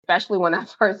especially when I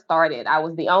first started. I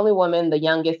was the only woman, the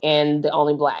youngest, and the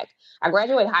only Black. I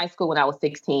graduated high school when I was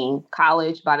 16,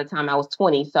 college by the time I was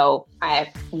 20. So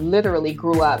I literally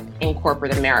grew up in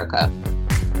corporate America.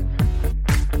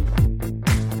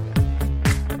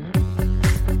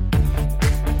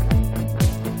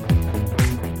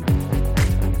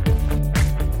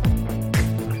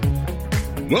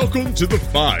 Welcome to The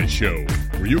Fi Show,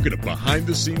 where you'll get a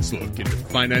behind-the-scenes look into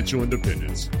financial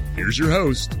independence. Here's your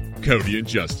host, Cody and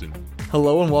Justin.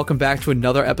 Hello and welcome back to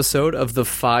another episode of The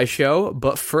Fi Show.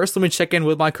 But first, let me check in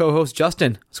with my co-host,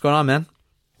 Justin. What's going on, man?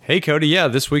 Hey, Cody. Yeah,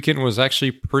 this weekend was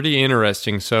actually pretty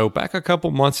interesting. So back a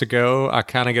couple months ago, I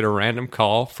kind of get a random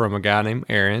call from a guy named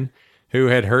Aaron who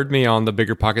had heard me on the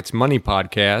Bigger Pockets Money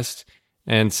podcast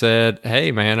and said,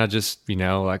 hey, man, I just,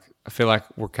 I feel like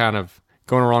we're kind of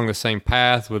going along the same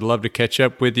path. Would love to catch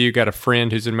up with you. Got a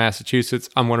friend who's in Massachusetts.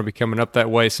 I'm going to be coming up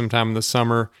that way sometime in the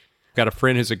summer. Got a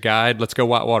friend who's a guide. Let's go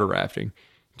whitewater rafting.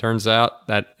 Turns out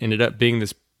that ended up being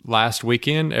this last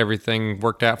weekend. Everything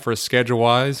worked out for us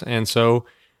schedule-wise. And so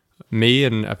me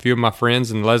and a few of my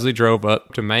friends and Leslie drove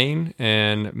up to Maine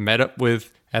and met up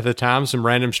with, at the time, some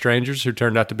random strangers who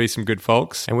turned out to be some good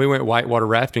folks. And we went whitewater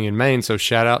rafting in Maine. So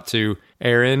shout out to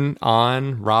Aaron,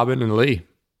 An, Robin, and Lee.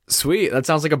 Sweet. That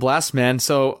sounds like a blast, man.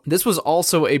 So this was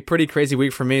also a pretty crazy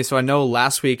week for me. So I know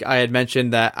last week I had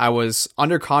mentioned that I was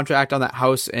under contract on that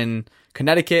house in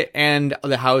Connecticut and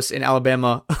the house in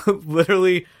Alabama.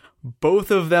 Literally,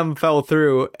 both of them fell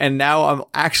through. And now I'm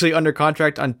actually under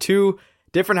contract on two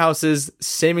different houses,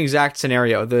 same exact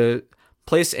scenario. The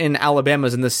place in Alabama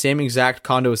is in the same exact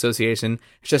condo association.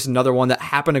 It's just another one that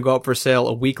happened to go up for sale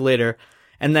a week later.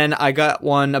 And then I got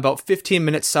one about 15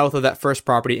 minutes south of that first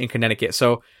property in Connecticut.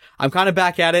 So I'm kind of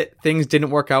back at it. Things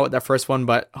didn't work out with that first one,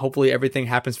 but hopefully everything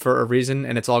happens for a reason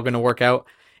and it's all going to work out.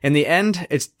 In the end,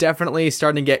 it's definitely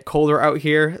starting to get colder out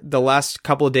here. The last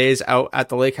couple of days out at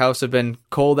the lake house have been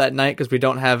cold at night because we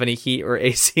don't have any heat or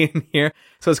AC in here.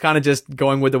 So it's kind of just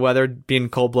going with the weather, being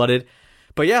cold-blooded.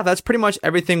 But yeah, that's pretty much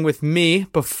everything with me.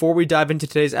 Before we dive into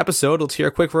today's episode, let's hear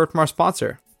a quick word from our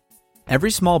sponsor.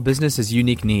 Every small business has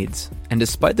unique needs, and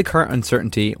despite the current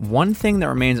uncertainty, one thing that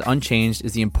remains unchanged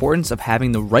is the importance of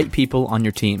having the right people on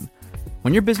your team.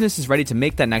 When your business is ready to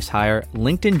make that next hire,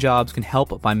 LinkedIn Jobs can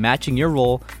help by matching your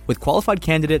role with qualified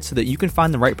candidates so that you can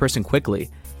find the right person quickly.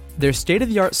 Their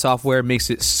state-of-the-art software makes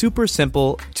it super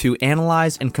simple to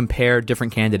analyze and compare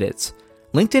different candidates.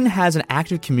 LinkedIn has an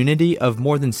active community of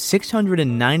more than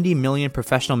 690 million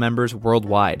professional members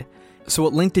worldwide. So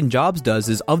what LinkedIn Jobs does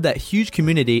is, of that huge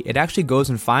community, it actually goes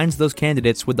and finds those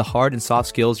candidates with the hard and soft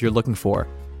skills you're looking for.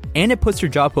 And it puts your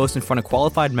job post in front of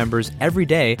qualified members every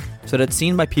day so that it's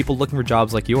seen by people looking for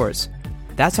jobs like yours.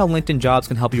 That's how LinkedIn Jobs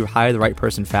can help you hire the right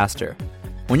person faster.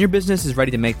 When your business is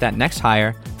ready to make that next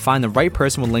hire, find the right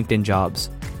person with LinkedIn Jobs.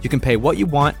 You can pay what you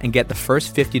want and get the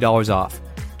first $50 off.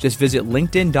 Just visit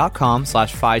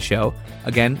linkedin.com/FiShow.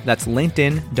 Again, that's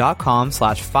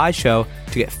linkedin.com/FiShow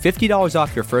to get $50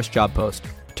 off your first job post.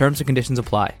 Terms and conditions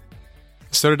apply.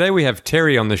 So today we have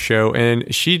Terrie on the show,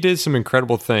 and she did some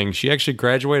incredible things. She actually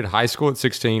graduated high school at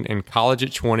 16 and college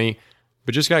at 20,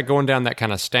 but just got going down that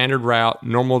kind of standard route,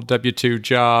 normal W-2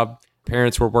 job.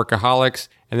 Parents were workaholics.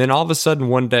 And then all of a sudden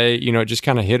one day, it just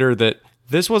kind of hit her that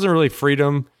this wasn't really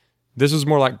freedom. This was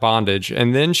more like bondage.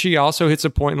 And then she also hits a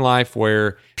point in life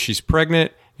where she's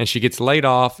pregnant and she gets laid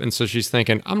off. And so she's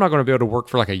thinking, I'm not going to be able to work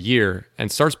for like a year,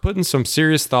 and starts putting some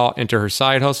serious thought into her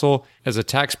side hustle as a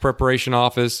tax preparation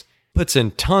office, puts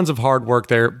in tons of hard work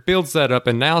there, builds that up.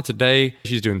 And now today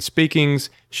she's doing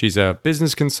speakings. She's a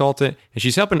business consultant, and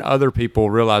she's helping other people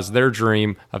realize their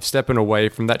dream of stepping away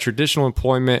from that traditional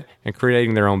employment and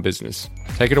creating their own business.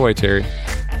 Take it away, Terrie.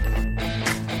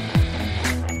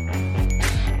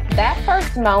 That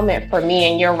first moment for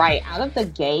me, and you're right, out of the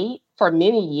gate, for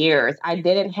many years, I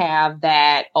didn't have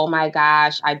that, oh my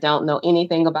gosh, I don't know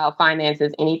anything about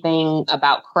finances, anything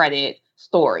about credit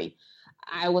story.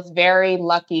 I was very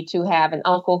lucky to have an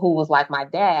uncle who was like my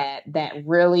dad that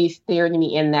really steered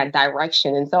me in that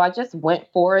direction. And so I just went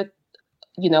for it,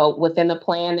 within the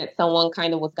plan that someone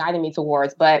kind of was guiding me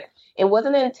towards. But it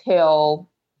wasn't until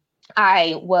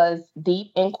I was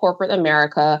deep in corporate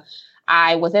America.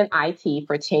 I was in IT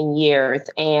for 10 years,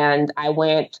 and I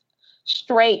went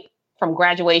straight from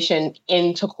graduation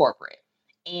into corporate.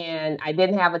 And I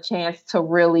didn't have a chance to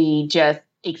really just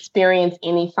experience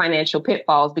any financial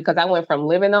pitfalls, because I went from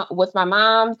living with my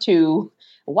mom to,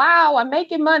 wow, I'm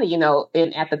making money.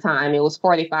 And at the time it was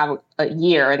 $45 a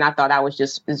year, and I thought I was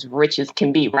just as rich as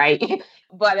can be, right?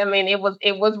 But I mean, it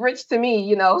was rich to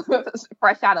me,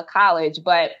 fresh out of college.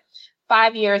 But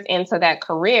 5 years into that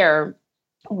career,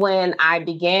 when I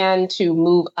began to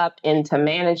move up into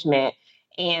management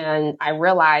and I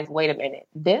realized, wait a minute,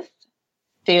 this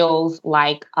feels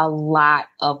like a lot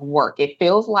of work. It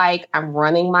feels like I'm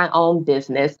running my own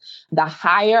business. The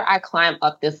higher I climb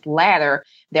up this ladder,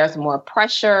 there's more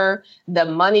pressure. The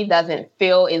money doesn't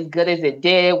feel as good as it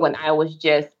did when I was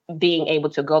just being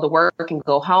able to go to work and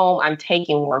go home. I'm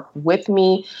taking work with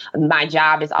me. My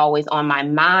job is always on my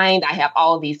mind. I have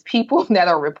all these people that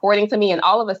are reporting to me. And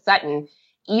all of a sudden,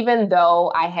 even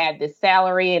though I had this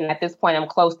salary and at this point I'm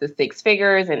close to six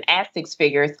figures, and at six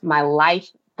figures, my life,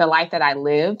 the life that I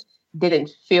lived,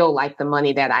 didn't feel like the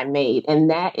money that I made. And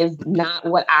that is not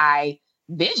what I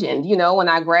visioned. You know, when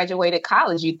I graduated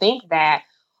college, you think that,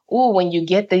 oh, when you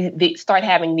get start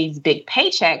having these big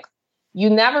paychecks, you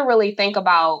never really think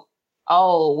about,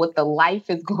 oh, what the life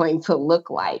is going to look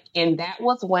like. And that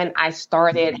was when I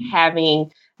started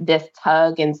having this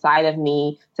tug inside of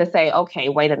me to say, okay,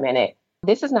 wait a minute.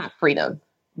 This is not freedom.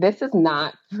 This is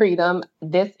not freedom.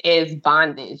 This is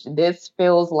bondage. This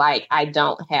feels like I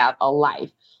don't have a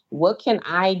life. What can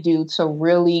I do to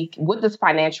really, what does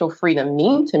financial freedom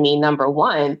mean to me, number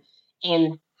one,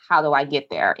 and how do I get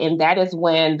there? And that is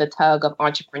when the tug of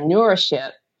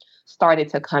entrepreneurship started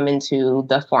to come into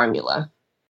the formula.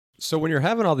 So when you're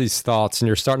having all these thoughts and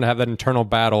you're starting to have that internal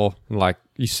battle, and like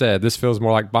you said, this feels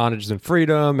more like bondage than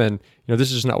freedom, and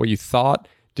this is not what you thought.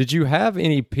 Did you have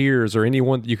any peers or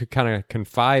anyone that you could kind of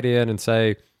confide in and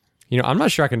say, I'm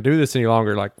not sure I can do this any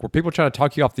longer? Like, were people trying to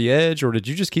talk you off the edge, or did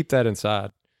you just keep that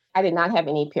inside? I did not have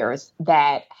any peers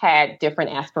that had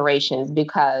different aspirations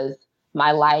because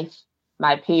my life,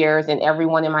 my peers, and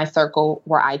everyone in my circle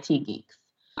were IT geeks.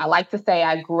 I like to say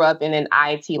I grew up in an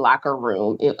IT locker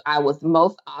room. I was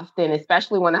most often,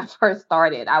 especially when I first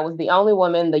started, I was the only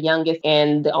woman, the youngest,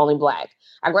 and the only Black.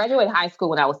 I graduated high school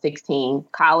when I was 16,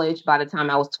 college by the time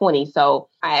I was 20. So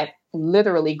I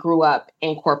literally grew up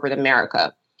in corporate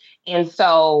America. And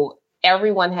so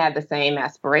everyone had the same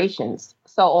aspirations.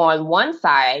 So on one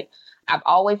side, I've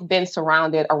always been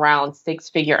surrounded around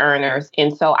six-figure earners.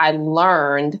 And so I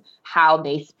learned how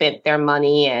they spent their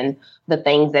money and the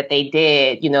things that they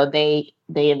did. They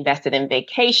invested in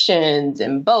vacations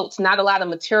and boats, not a lot of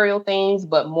material things,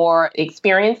 but more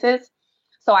experiences.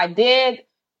 So I did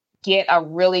get a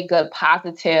really good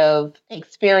positive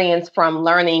experience from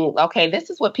learning, okay, this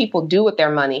is what people do with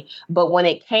their money. But when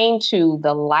it came to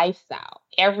the lifestyle,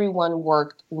 everyone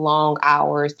worked long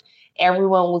hours.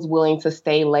 Everyone was willing to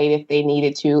stay late if they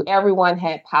needed to. Everyone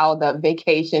had piled up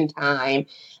vacation time.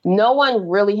 No one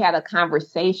really had a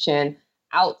conversation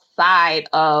outside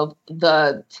of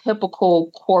the typical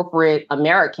corporate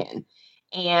American.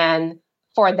 And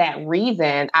for that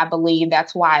reason, I believe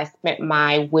that's why I spent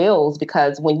my wills,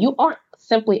 because when you aren't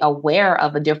simply aware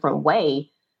of a different way,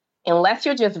 unless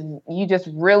you just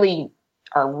really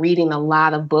are reading a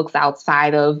lot of books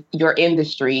outside of your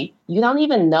industry, you don't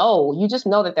even know. You just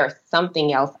know that there's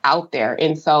something else out there.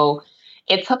 And so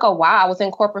it took a while. I was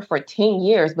in corporate for 10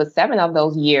 years, but 7 of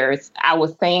those years, I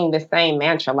was saying the same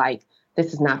mantra, like,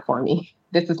 this is not for me.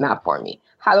 This is not for me.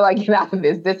 How do I get out of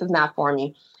this? This is not for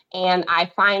me. And I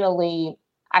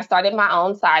started my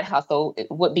own side hustle,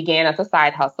 what began as a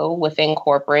side hustle within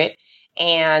corporate.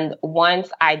 And once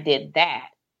I did that,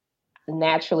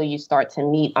 naturally you start to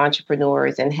meet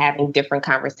entrepreneurs and having different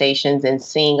conversations and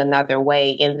seeing another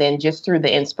way. And then just through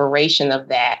the inspiration of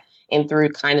that and through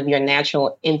kind of your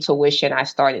natural intuition, I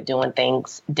started doing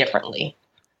things differently.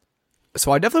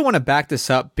 So I definitely want to back this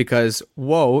up because,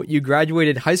 whoa, you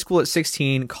graduated high school at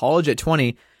 16, college at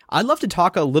 20. I'd love to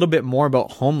talk a little bit more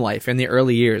about home life in the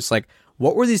early years. Like,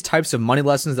 what were these types of money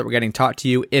lessons that were getting taught to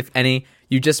you, if any?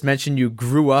 You just mentioned you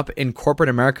grew up in corporate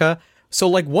America. So,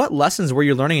 like, what lessons were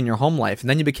you learning in your home life? And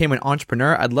then you became an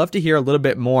entrepreneur. I'd love to hear a little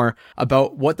bit more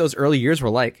about what those early years were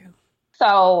like.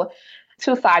 So,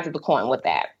 2 sides of the coin with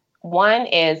that. One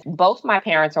is both my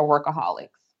parents are workaholics.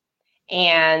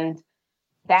 And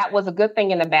that was a good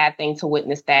thing and a bad thing to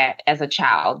witness that as a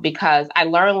child, because I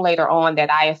learned later on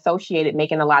that I associated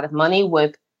making a lot of money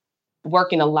with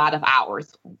working a lot of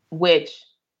hours, which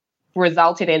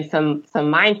resulted in some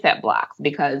mindset blocks,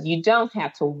 because you don't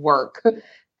have to work,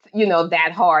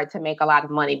 that hard to make a lot of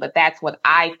money. But that's what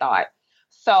I thought.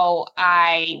 So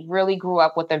I really grew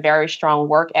up with a very strong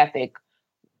work ethic.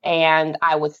 And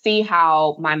I would see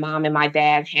how my mom and my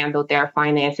dad handled their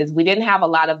finances. We didn't have a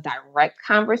lot of direct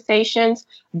conversations,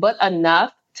 but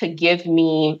enough to give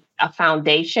me a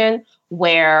foundation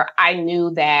where I knew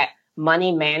that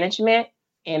money management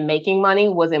and making money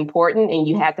was important and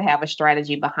you had to have a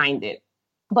strategy behind it.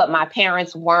 But my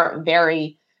parents weren't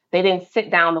very They didn't sit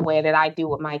down the way that I do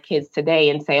with my kids today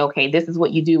and say, okay, this is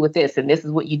what you do with this, and this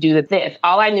is what you do with this.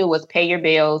 All I knew was pay your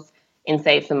bills and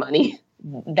save some money.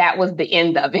 That was the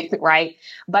end of it, right?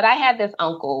 But I had this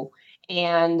uncle,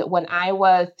 and when I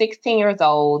was 16 years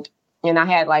old, and I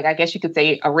had, like, I guess you could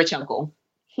say, a rich uncle.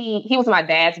 He was my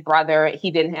dad's brother. He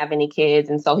didn't have any kids,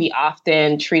 and so he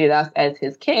often treated us as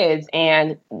his kids.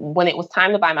 And when it was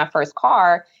time to buy my first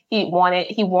car, he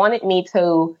wanted me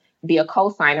to be a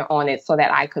co-signer on it so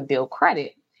that I could build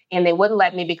credit. And they wouldn't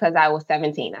let me because I was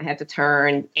 17. I had to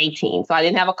turn 18. So I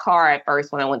didn't have a car at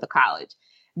first when I went to college.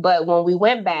 But when we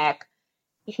went back,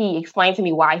 he explained to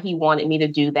me why he wanted me to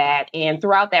do that. And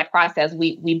throughout that process,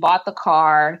 we bought the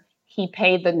car. He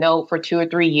paid the note for 2 or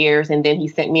 3 years, and then he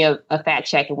sent me a fat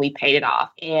check and we paid it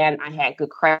off. And I had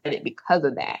good credit because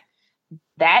of that.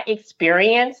 That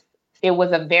experience, it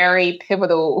was a very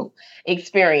pivotal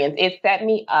experience. It set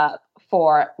me up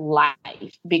for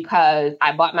life because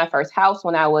I bought my first house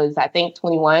when I was, I think,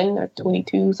 21 or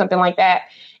 22, something like that.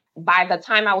 By the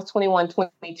time I was 21,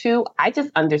 22, I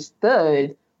just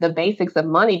understood the basics of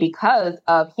money because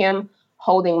of him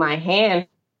holding my hand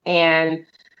and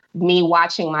me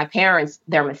watching my parents,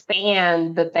 their mistakes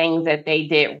and the things that they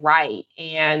did right.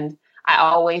 And I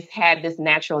always had this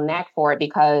natural knack for it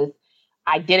because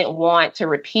I didn't want to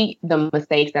repeat the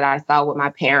mistakes that I saw with my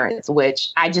parents,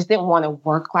 which I just didn't want to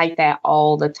work like that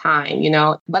all the time, you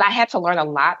know. But I had to learn a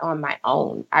lot on my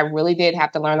own. I really did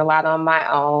have to learn a lot on my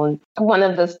own. One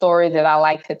of the stories that I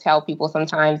like to tell people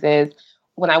sometimes is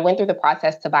when I went through the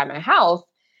process to buy my house,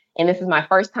 and this is my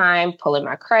first time pulling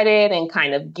my credit and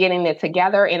kind of getting it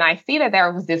together. And I see that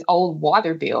there was this old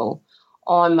water bill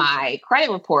on my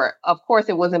credit report. Of course,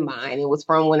 it wasn't mine. It was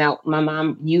from when my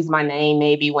mom used my name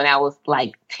maybe when I was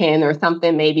like 10 or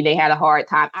something. Maybe they had a hard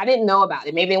time. I didn't know about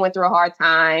it. Maybe they went through a hard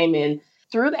time. And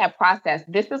through that process,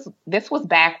 this was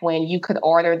back when you could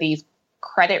order these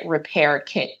credit repair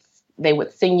kits. They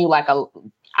would send you like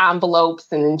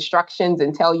envelopes and instructions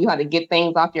and tell you how to get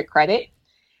things off your credit.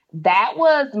 That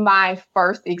was my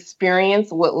first experience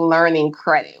with learning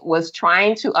credit, was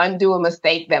trying to undo a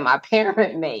mistake that my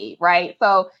parent made, right?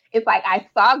 So it's like I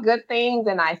saw good things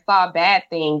and I saw bad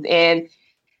things. And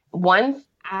once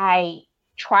I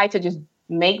tried to just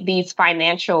make these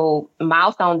financial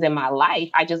milestones in my life,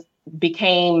 I just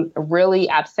became really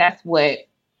obsessed with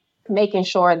making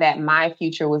sure that my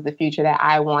future was the future that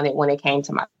I wanted when it came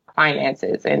to my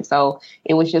finances. And so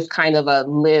it was just kind of a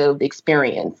lived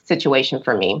experience situation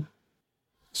for me.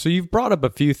 So you've brought up a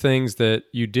few things that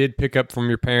you did pick up from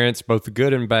your parents, both the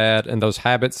good and bad, and those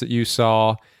habits that you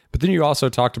saw. But then you also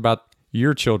talked about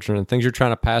your children and things you're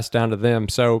trying to pass down to them.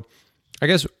 So I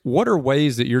guess what are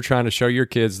ways that you're trying to show your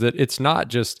kids that it's not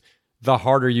just the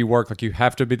harder you work, like you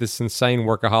have to be this insane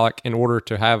workaholic in order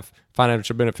to have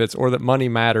financial benefits, or that money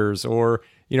matters, or,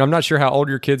 you know, I'm not sure how old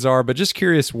your kids are, but just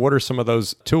curious, what are some of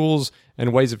those tools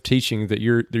and ways of teaching that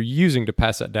they're using to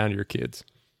pass that down to your kids?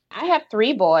 I have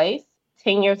 3 boys,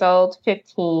 10 years old,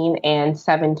 15, and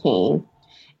 17.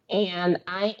 And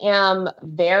I am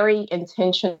very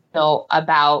intentional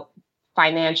about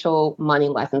financial money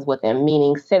lessons with them,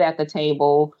 meaning sit at the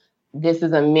table. This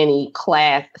is a mini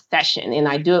class session, and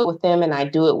I do it with them and I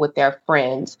do it with their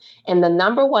friends. And the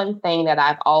number one thing that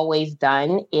I've always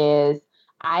done is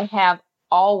I have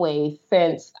always,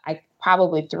 since I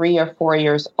probably 3 or 4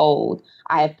 years old,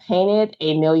 I have painted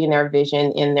a millionaire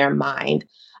vision in their mind.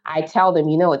 I tell them,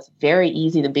 you know, it's very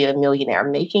easy to be a millionaire.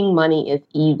 Making money is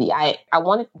easy. I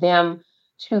wanted them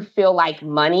to feel like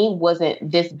money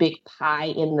wasn't this big pie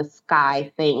in the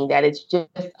sky thing, that it's just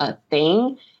a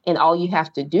thing. And all you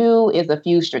have to do is a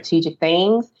few strategic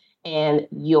things and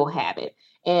you'll have it.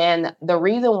 And the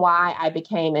reason why I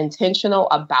became intentional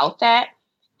about that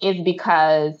is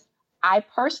because I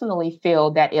personally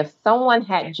feel that if someone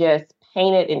had just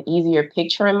painted an easier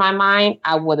picture in my mind,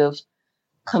 I would have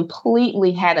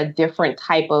completely had a different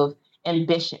type of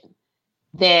ambition.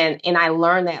 And I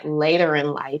learned that later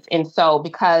in life. And so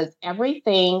because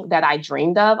everything that I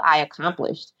dreamed of, I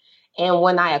accomplished. And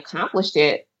when I accomplished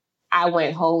it, I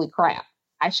went, holy crap,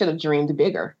 I should have dreamed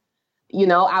bigger. You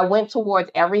know, I went towards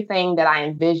everything that I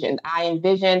envisioned. I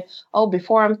envisioned,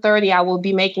 before I'm 30, I will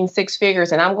be making 6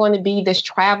 figures and I'm going to be this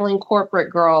traveling corporate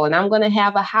girl and I'm going to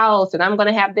have a house and I'm going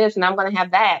to have this and I'm going to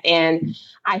have that. And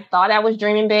I thought I was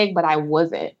dreaming big, but I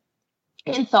wasn't.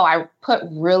 And so I put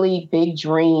really big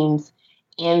dreams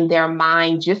in their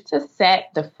mind just to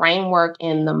set the framework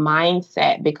and the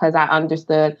mindset, because I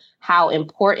understood how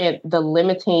important the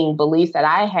limiting beliefs that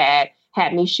I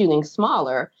had me shooting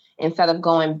smaller instead of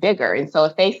going bigger. And so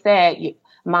if they said,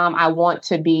 Mom, I want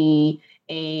to be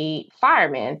a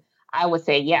fireman, I would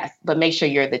say yes, but make sure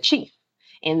you're the chief.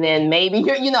 And then maybe,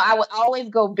 I would always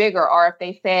go bigger. Or if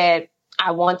they said,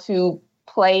 I want to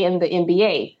play in the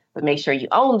NBA, but make sure you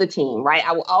own the team, right?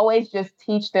 I will always just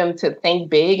teach them to think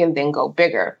big and then go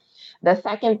bigger. The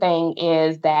second thing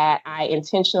is that I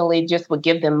intentionally just would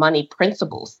give them money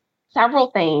principles. Several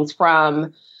things.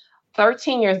 From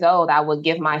 13 years old, I would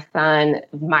give my son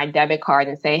my debit card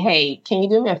and say, hey, can you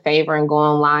do me a favor and go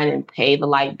online and pay the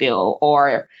light bill?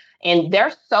 And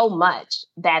there's so much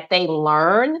that they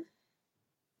learn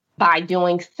by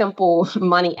doing simple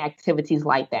money activities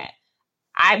like that.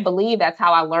 I believe that's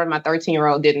how I learned my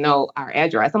 13-year-old didn't know our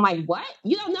address. I'm like, what?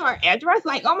 You don't know our address?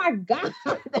 Like, oh my God.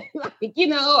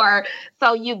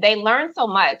 They learn so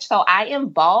much. So I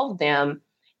involve them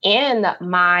in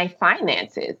my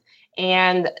finances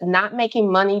and not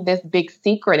making money this big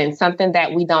secret and something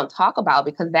that we don't talk about,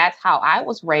 because that's how I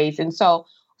was raised. And so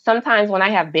sometimes when I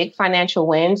have big financial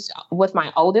wins with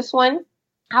my oldest one,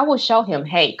 I will show him,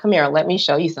 hey, come here, let me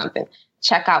show you something.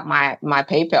 Check out my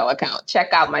PayPal account,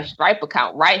 check out my Stripe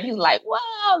account, right? He's like,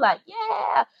 whoa, like,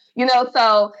 yeah.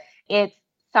 So it's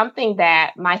something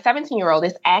that my 17-year-old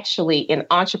is actually an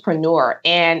entrepreneur.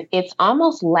 And it's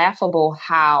almost laughable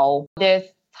how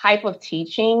this type of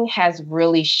teaching has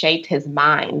really shaped his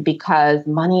mind, because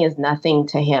money is nothing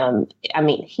to him. I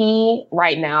mean,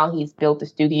 right now, he's built a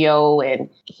studio and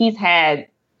he's had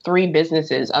 3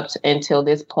 businesses until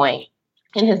this point.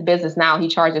 In his business now, he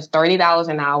charges $30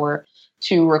 an hour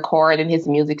to record in his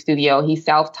music studio. He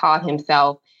self-taught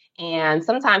himself. And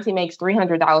sometimes he makes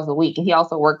 $300 a week. And he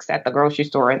also works at the grocery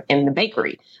store and the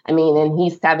bakery. I mean, and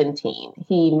he's 17.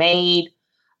 He made,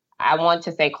 I want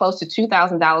to say, close to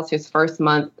 $2,000 his first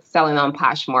month selling on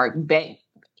Poshmark. But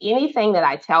anything that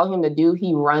I tell him to do,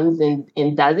 he runs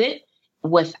and does it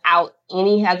without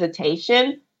any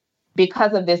hesitation,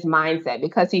 because of this mindset,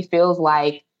 because he feels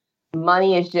like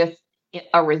money is just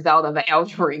a result of an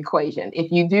algebra equation.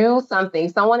 If you do something,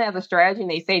 someone has a strategy and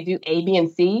they say do A, B,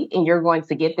 and C, and you're going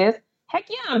to get this, heck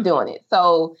yeah, I'm doing it.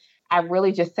 So I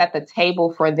really just set the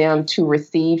table for them to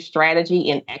receive strategy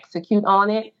and execute on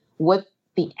it with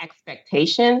the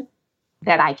expectation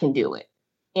that I can do it.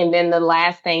 And then the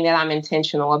last thing that I'm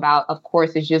intentional about, of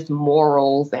course, is just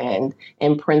morals and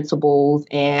principles.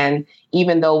 And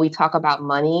even though we talk about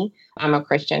money, I'm a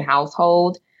Christian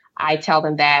household, I tell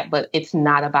them that, but it's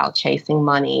not about chasing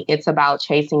money. It's about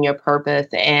chasing your purpose,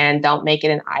 and don't make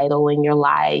it an idol in your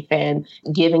life, and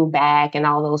giving back and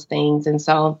all those things. And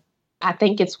so I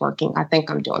think it's working. I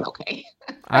think I'm doing okay.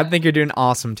 I think you're doing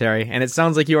awesome, Terrie. And it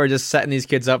sounds like you are just setting these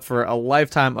kids up for a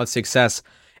lifetime of success.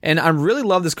 And I really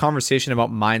love this conversation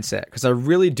about mindset, because I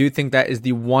really do think that is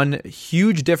the one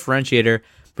huge differentiator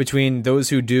between those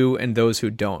who do and those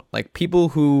who don't. Like, people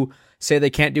who say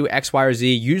they can't do X, Y, or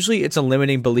Z, usually it's a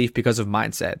limiting belief because of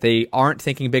mindset. They aren't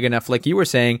thinking big enough. Like you were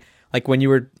saying, like when you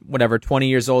were, 20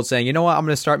 years old, saying, you know what, I'm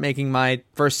going to start making my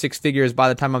first 6 figures by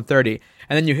the time I'm 30.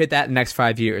 And then you hit that in the next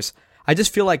 5 years. I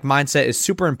just feel like mindset is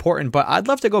super important. But I'd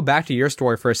love to go back to your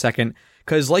story for a second,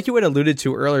 because like you had alluded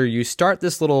to earlier, you start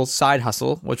this little side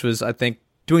hustle, which was, I think,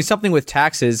 doing something with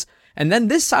taxes. And then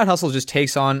this side hustle just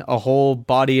takes on a whole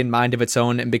body and mind of its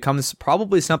own and becomes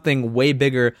probably something way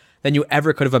bigger than you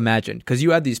ever could have imagined, because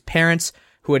you had these parents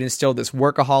who had instilled this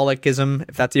workaholicism,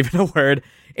 if that's even a word,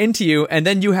 into you. And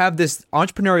then you have this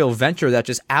entrepreneurial venture that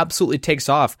just absolutely takes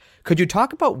off. Could you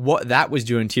talk about what that was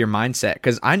doing to your mindset?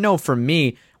 Because I know for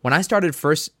me, when I started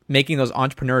first making those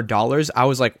entrepreneur dollars, I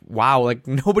was like, wow, like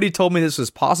nobody told me this was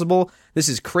possible. This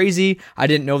is crazy. I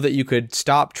didn't know that you could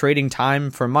stop trading time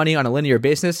for money on a linear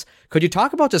basis. Could you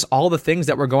talk about just all the things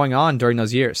that were going on during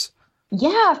those years?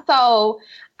 Yeah. So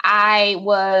I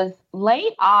was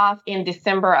laid off in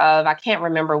December of, I can't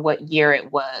remember what year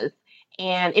it was.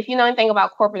 And if you know anything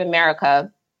about corporate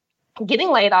America, getting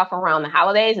laid off around the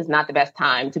holidays is not the best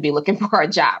time to be looking for a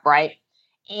job, right?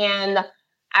 And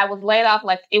I was laid off,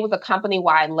 like it was a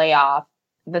company-wide layoff.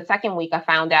 The second week I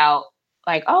found out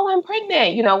like, oh, I'm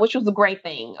pregnant, which was a great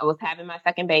thing. I was having my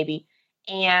second baby.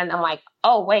 And I'm like,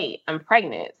 oh, wait, I'm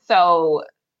pregnant. So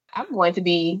I'm going to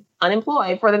be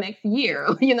unemployed for the next year.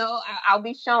 I'll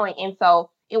be showing. And so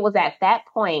it was at that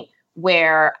point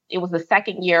where it was the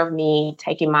second year of me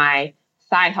taking my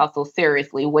side hustle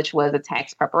seriously, which was a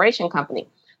tax preparation company.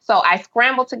 So I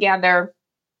scrambled together.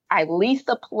 I leased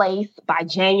a place by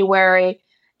January.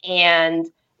 And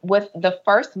with the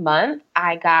first month,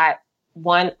 I got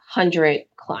 100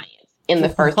 clients in the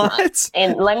first month.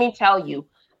 And let me tell you,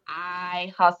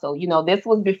 I hustle. This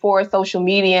was before social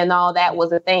media and all that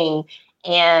was a thing.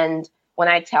 And when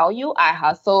I tell you I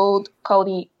hustled,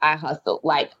 Cody, I hustled.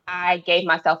 Like I gave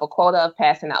myself a quota of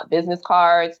passing out business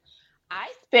cards. I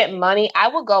spent money. I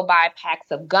would go buy packs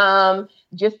of gum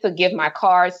just to give my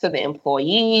cards to the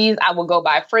employees. I would go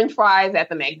buy French fries at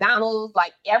the McDonald's.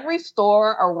 Like every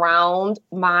store around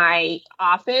my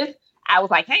office, I was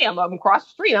like, hey, I'm across the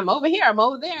street. I'm over here. I'm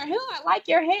over there. Hey, I like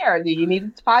your hair. Do you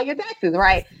need to file your taxes?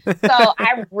 Right. So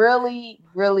I really,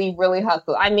 really, really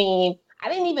hustled. I mean, I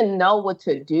didn't even know what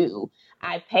to do.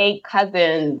 I paid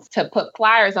cousins to put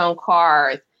flyers on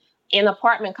cars in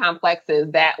apartment complexes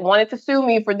that wanted to sue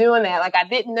me for doing that. Like I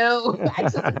didn't know. I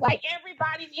just was like,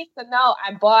 everybody needs to know.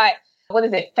 I bought,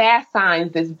 fast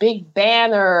signs, this big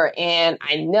banner, and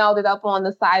I nailed it up on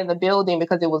the side of the building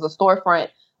because it was a storefront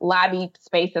lobby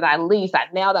space that I leased. I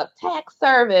nailed up tax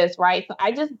service, right? So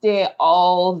I just did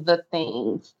all the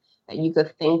things that you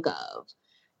could think of.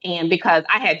 And because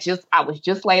I was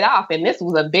just laid off and this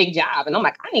was a big job. And I'm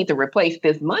like, I need to replace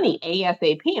this money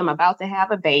ASAP. I'm about to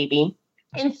have a baby.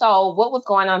 And so what was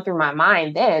going on through my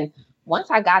mind then,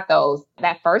 once I got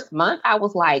that first month, I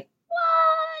was like,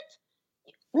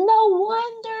 what? No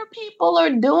wonder people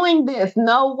are doing this.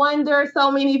 No wonder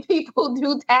so many people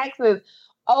do taxes.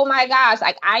 Oh my gosh.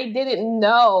 Like I didn't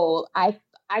know. I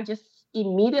just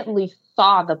immediately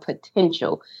saw the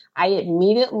potential. I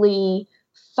immediately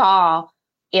saw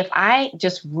if I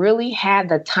just really had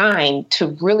the time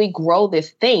to really grow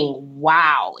this thing,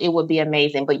 wow, it would be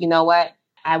amazing. But you know what?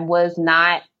 I was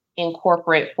not in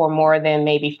corporate for more than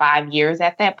maybe 5 years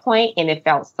at that point, and it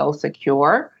felt so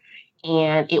secure.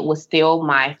 And it was still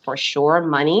my for sure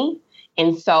money.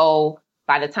 And so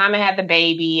by the time I had the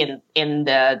baby and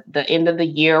the end of the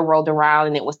year rolled around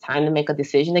and it was time to make a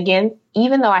decision again,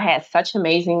 even though I had such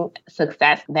amazing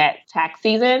success that tax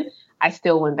season, I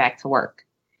still went back to work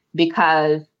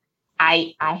because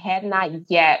I had not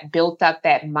yet built up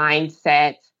that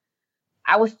mindset.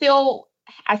 I still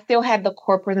had the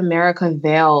corporate America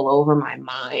veil over my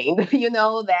mind,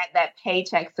 that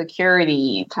paycheck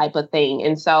security type of thing.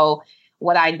 And so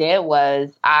what I did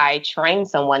was I trained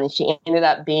someone and she ended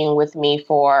up being with me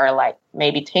for like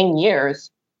maybe 10 years.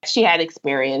 She had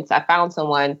experience. I found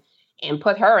someone and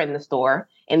put her in the store.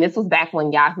 And this was back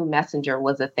when Yahoo Messenger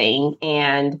was a thing.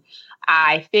 And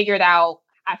I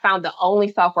found the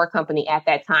only software company at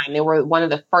that time. They were one of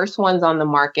the first ones on the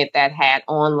market that had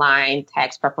online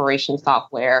tax preparation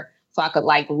software. So I could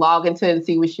like log into it and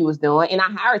see what she was doing. And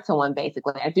I hired someone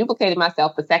basically. I duplicated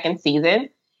myself the second season.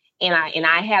 And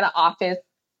I had an office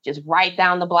just right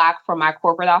down the block from my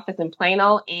corporate office in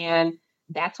Plano. And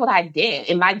that's what I did.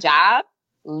 In my job,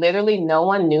 literally no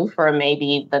one knew for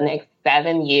maybe the next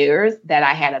 7 years that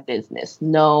I had a business.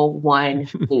 No one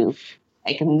knew.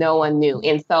 Like no one knew.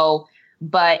 And so,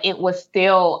 but it was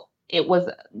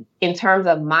in terms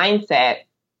of mindset,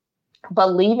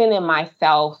 believing in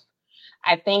myself.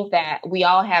 I think that we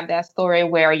all have that story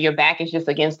where your back is just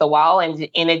against the wall and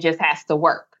it just has to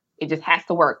work. It just has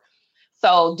to work.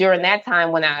 So during that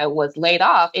time when I was laid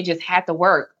off, it just had to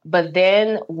work. But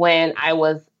then when I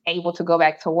was able to go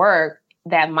back to work,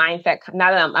 that mindset, now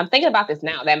that I'm thinking about this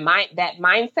now, that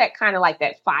mindset kind of like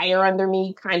that fire under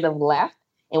me kind of left.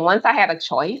 And once I had a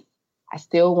choice, I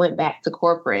still went back to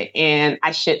corporate and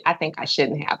I think I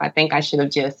shouldn't have. I think I should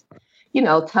have just,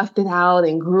 toughed it out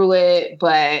and grew it.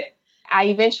 But I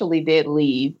eventually did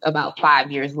leave about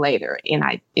 5 years later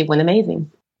and it went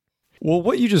amazing. Well,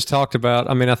 what you just talked about,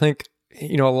 I mean, I think,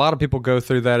 a lot of people go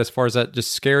through that as far as that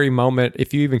just scary moment,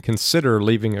 if you even consider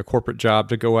leaving a corporate job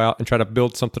to go out and try to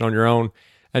build something on your own.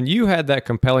 And you had that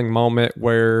compelling moment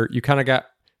where you kind of got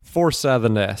forced out of the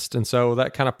nest. And so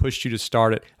that kind of pushed you to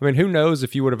start it. I mean, who knows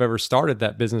if you would have ever started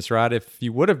that business, right? If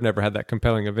you would have never had that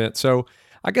compelling event. So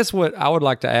I guess what I would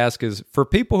like to ask is for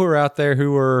people who are out there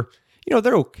who are,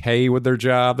 they're okay with their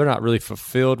job. They're not really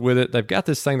fulfilled with it. They've got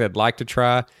this thing they'd like to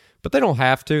try, but they don't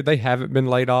have to. They haven't been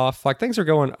laid off. Like things are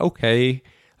going okay.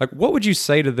 Like what would you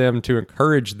say to them to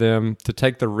encourage them to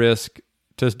take the risk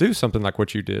to do something like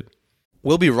what you did?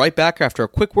 We'll be right back after a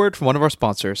quick word from one of our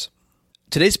sponsors.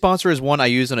 Today's sponsor is one I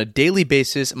use on a daily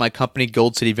basis in my company,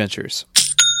 Gold City Ventures.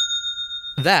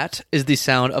 That is the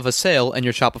sound of a sale in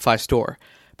your Shopify store.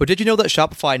 But did you know that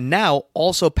Shopify now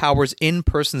also powers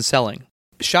in-person selling?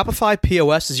 Shopify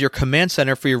POS is your command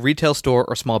center for your retail store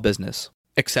or small business.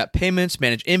 Accept payments,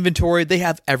 manage inventory, they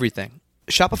have everything.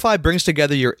 Shopify brings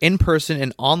together your in-person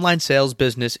and online sales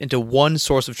business into one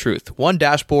source of truth, one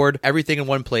dashboard, everything in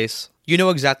one place. You know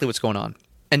exactly what's going on.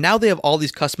 And now they have all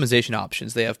these customization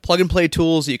options. They have plug-and-play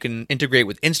tools that you can integrate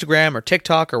with Instagram or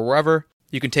TikTok or wherever.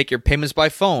 You can take your payments by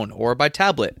phone or by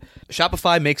tablet.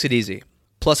 Shopify makes it easy.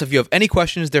 Plus, if you have any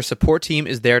questions, their support team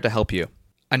is there to help you.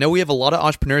 I know we have a lot of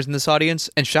entrepreneurs in this audience,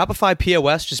 and Shopify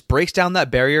POS just breaks down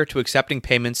that barrier to accepting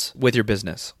payments with your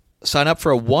business. Sign up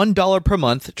for a $1 per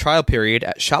month trial period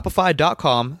at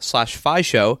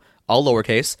shopify.com/FIShow, all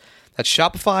lowercase. That's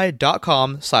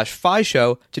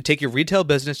shopify.com/FIShow to take your retail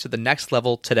business to the next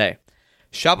level today.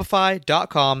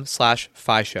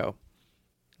 Shopify.com/FIShow.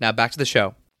 Now back to the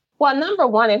show. Well, number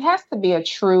one, it has to be a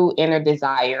true inner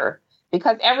desire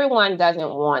because everyone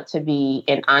doesn't want to be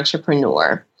an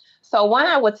entrepreneur. So one,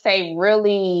 I would say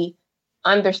really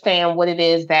understand what it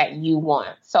is that you want.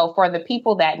 So for the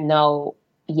people that know,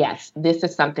 yes, this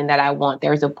is something that I want.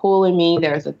 There's a pull in me.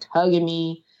 There's a tug in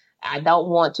me. I don't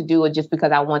want to do it just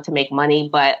because I want to make money,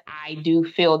 but I do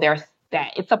feel that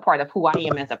it's a part of who I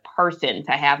am as a person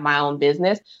to have my own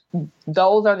business.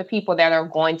 Those are the people that are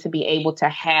going to be able to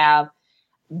have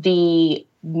the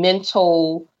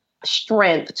mental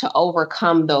strength to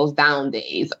overcome those down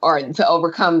days or to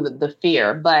overcome the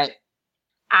fear. But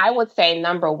I would say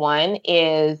number one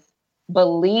is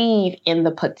believe in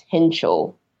the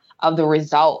potential of the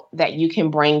result that you can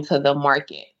bring to the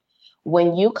market.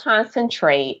 When you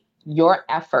concentrate your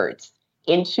efforts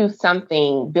into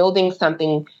something, building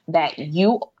something that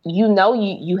you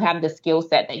have the skill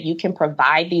set that you can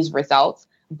provide these results,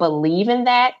 believe in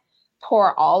that,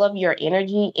 pour all of your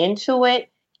energy into it,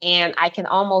 and I can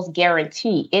almost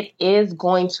guarantee it is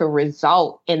going to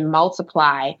result in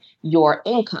multiply your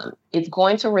income. It's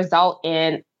going to result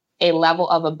in a level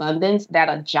of abundance that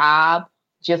a job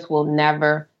just will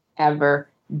never, ever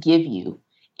give you.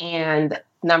 And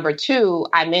number two,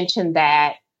 I mentioned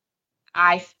that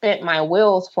I spent my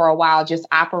wheels for a while just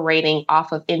operating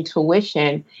off of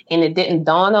intuition, and it didn't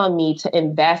dawn on me to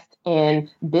invest in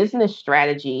business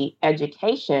strategy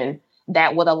education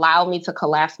that would allow me to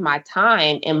collapse my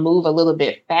time and move a little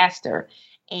bit faster.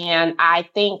 And I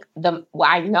think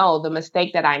I know the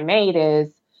mistake that I made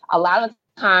is a lot of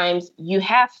times you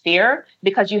have fear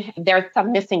because there's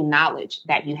some missing knowledge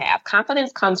that you have.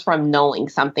 Confidence comes from knowing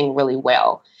something really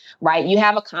well, right? You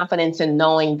have a confidence in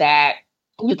knowing that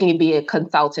you can be a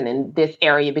consultant in this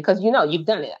area because you've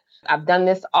done it. I've done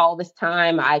this all this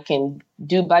time. I can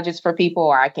do budgets for people,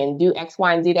 or I can do X,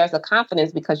 Y, and Z. There's a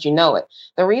confidence because you know it.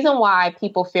 The reason why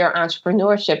people fear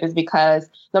entrepreneurship is because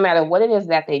no matter what it is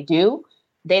that they do,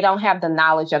 they don't have the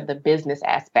knowledge of the business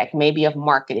aspect, maybe of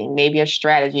marketing, maybe of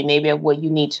strategy, maybe of what you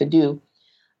need to do.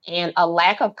 And a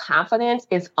lack of confidence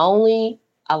is only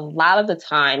a lot of the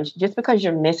times just because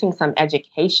you're missing some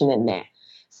education in that.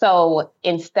 So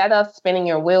instead of spinning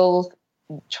your wheels,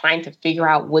 trying to figure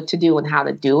out what to do and how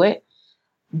to do it,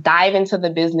 dive into the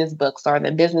business books or the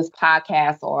business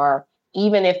podcasts, or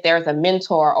even if there's a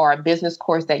mentor or a business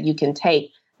course that you can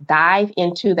take, dive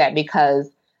into that,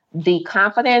 because the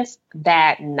confidence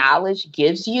that knowledge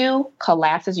gives you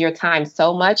collapses your time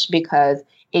so much because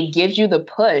it gives you the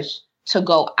push to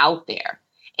go out there.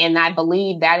 And I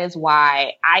believe that is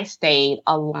why I stayed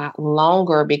a lot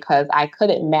longer, because I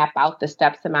couldn't map out the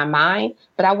steps in my mind,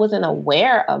 but I wasn't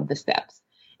aware of the steps.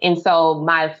 And so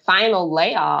my final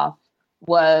layoff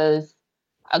was,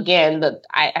 again,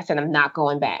 I said, I'm not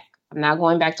going back. I'm not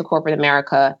going back to corporate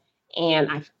America.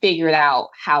 And I figured out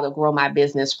how to grow my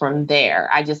business from there.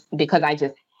 Because I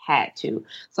just had to.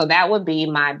 So that would be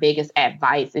my biggest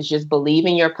advice, is just believe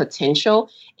in your potential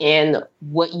and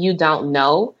what you don't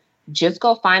know. Just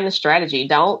go find the strategy.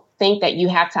 Don't think that you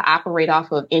have to operate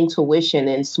off of intuition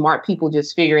and smart people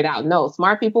just figure it out. No,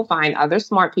 smart people find other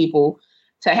smart people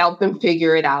to help them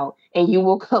figure it out, and you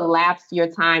will collapse your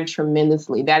time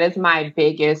tremendously. That is my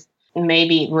biggest,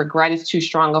 maybe regret is too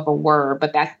strong of a word,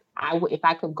 but if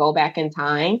I could go back in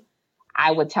time,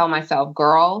 I would tell myself,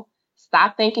 girl,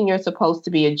 stop thinking you're supposed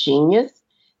to be a genius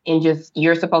and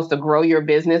you're supposed to grow your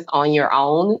business on your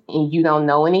own and you don't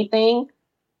know anything.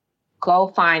 Go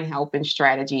find help and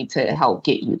strategy to help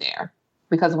get you there.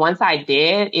 Because once I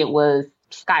did, it was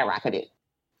skyrocketed.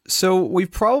 So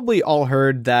we've probably all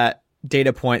heard that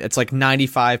data point. It's like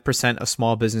 95% of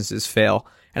small businesses fail.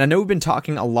 And I know we've been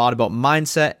talking a lot about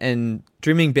mindset and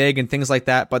dreaming big and things like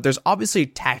that, but there's obviously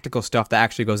tactical stuff that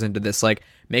actually goes into this, like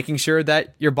making sure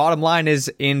that your bottom line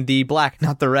is in the black,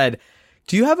 not the red.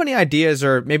 Do you have any ideas,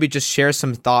 or maybe just share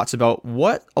some thoughts about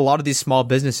what a lot of these small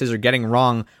businesses are getting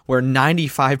wrong, where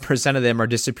 95% of them are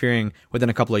disappearing within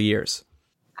a couple of years?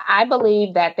 I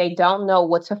believe that they don't know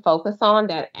what to focus on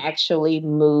that actually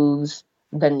moves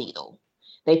the needle.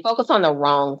 They focus on the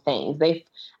wrong things.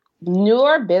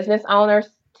 Newer business owners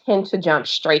tend to jump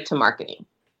straight to marketing.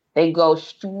 They go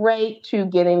straight to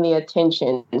getting the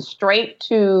attention, straight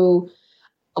to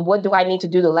what do I need to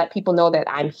do to let people know that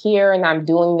I'm here and I'm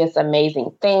doing this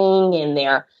amazing thing. And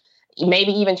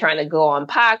maybe even trying to go on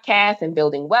podcasts and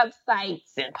building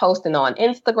websites and posting on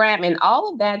Instagram. And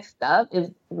all of that stuff is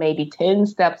maybe 10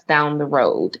 steps down the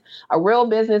road. A real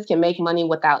business can make money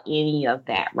without any of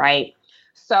that, right?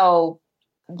 So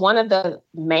one of the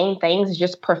main things is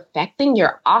just perfecting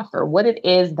your offer, what it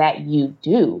is that you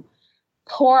do.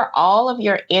 Pour all of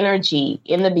your energy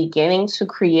in the beginning to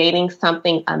creating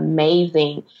something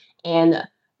amazing and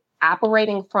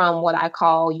operating from what I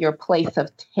call your place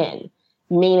of 10.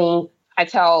 Meaning, I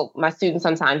tell my students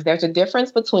sometimes there's a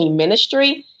difference between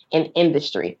ministry and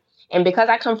industry. And because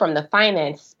I come from the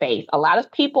finance space, a lot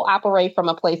of people operate from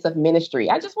a place of ministry.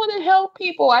 I just want to help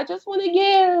people. I just want to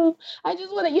give. I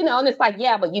just want to, and it's like,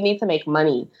 yeah, but you need to make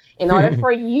money. In order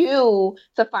for you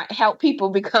to help people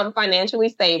become financially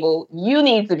stable, you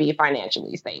need to be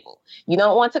financially stable. You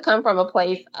don't want to come from a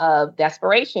place of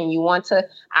desperation. You want to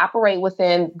operate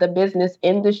within the business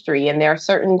industry. And there are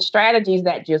certain strategies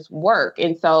that just work.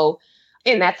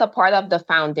 And that's a part of the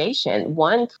foundation.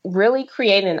 One, really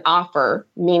create an offer,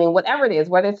 meaning whatever it is,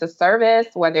 whether it's a service,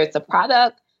 whether it's a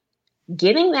product,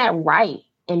 getting that right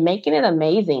and making it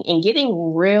amazing and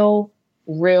getting real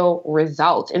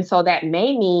results. And so that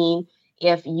may mean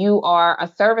if you are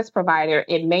a service provider,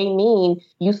 it may mean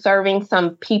you serving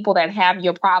some people that have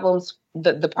your problems,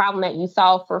 the problem that you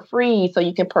solve for free, so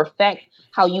you can perfect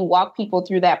how you walk people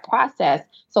through that process.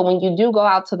 So when you do go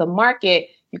out to the market,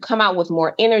 you come out with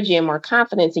more energy and more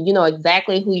confidence, and you know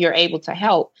exactly who you're able to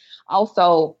help.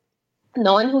 Also,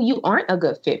 knowing who you aren't a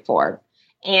good fit for.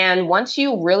 And once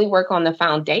you really work on the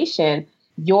foundation,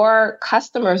 your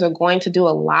customers are going to do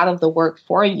a lot of the work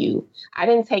for you. I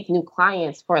didn't take new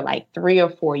clients for like 3 or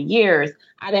 4 years.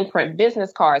 I didn't print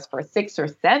business cards for 6 or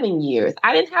 7 years.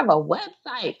 I didn't have a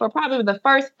website for probably the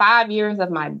first 5 years of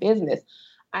my business.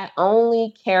 I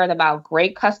only cared about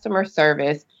great customer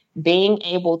service, being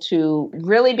able to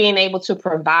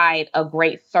provide a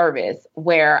great service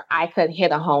where I could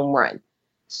hit a home run.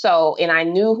 So, and I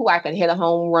knew who I could hit a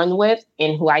home run with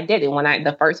and who I did it.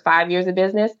 The first 5 years of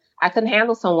business, I couldn't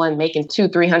handle someone making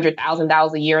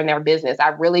 $200,000-$300,000 a year in their business. I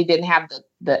really didn't have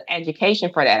the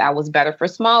education for that. I was better for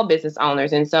small business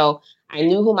owners. And so I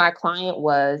knew who my client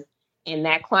was, and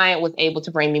that client was able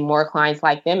to bring me more clients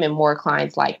like them and more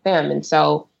clients like them. And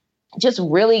so just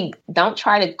really don't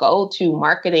try to go to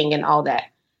marketing and all that.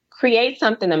 Create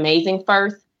something amazing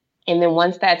first. And then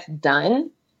once that's done,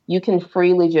 you can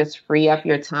freely just free up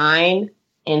your time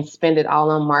and spend it all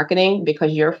on marketing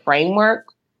because your framework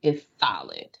is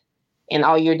solid. And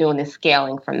all you're doing is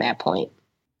scaling from that point.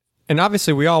 And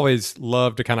obviously, we always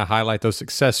love to kind of highlight those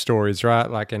success stories, right?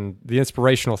 Like in the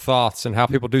inspirational thoughts and how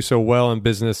people do so well in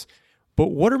business. But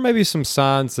what are maybe some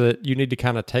signs that you need to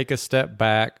kind of take a step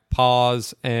back,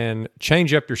 pause, and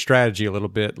change up your strategy a little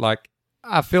bit? Like,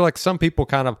 I feel like some people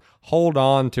kind of hold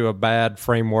on to a bad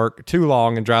framework too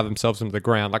long and drive themselves into the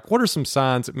ground. Like, what are some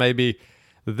signs that maybe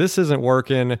this isn't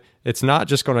working? It's not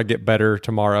just going to get better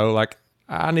tomorrow. Like,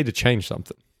 I need to change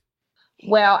something.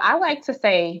 Well, I like to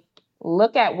say,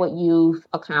 look at what you've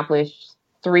accomplished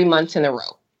 3 months in a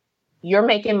row. You're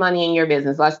making money in your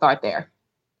business. Let's start there.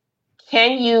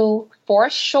 Can you for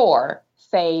sure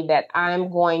say that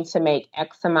I'm going to make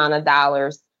X amount of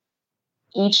dollars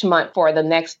each month for the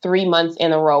next 3 months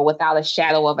in a row without a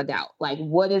shadow of a doubt? Like,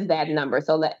 what is that number?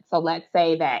 So let's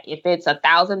say that if it's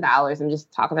 $1,000, I'm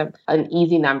just talking an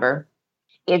easy number.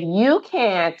 If you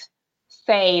can't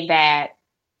say that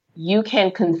you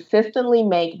can consistently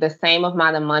make the same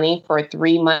amount of money for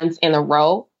 3 months in a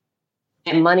row,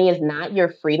 and money is not your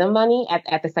freedom money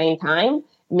at the same time,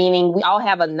 meaning we all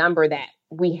have a number that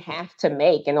we have to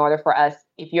make in order for us.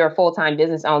 If you're a full-time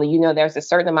business owner, there's a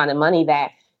certain amount of money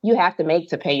that you have to make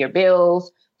to pay your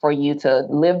bills, for you to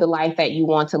live the life that you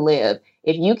want to live.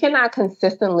 If you cannot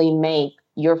consistently make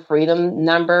your freedom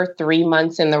number 3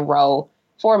 months in a row,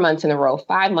 4 months in a row,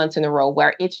 5 months in a row,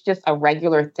 where it's just a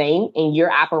regular thing and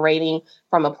you're operating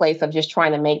from a place of just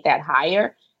trying to make that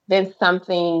higher, then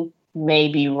something may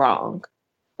be wrong,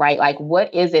 right? Like,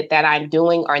 what is it that I'm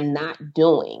doing or not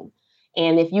doing?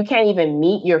 And if you can't even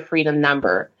meet your freedom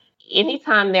number,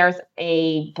 anytime there's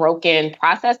a broken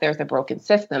process, there's a broken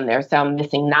system, there's some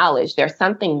missing knowledge, there's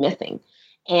something missing.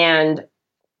 And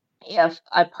if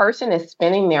a person is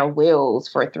spinning their wheels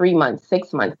for 3 months,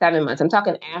 6 months, 7 months,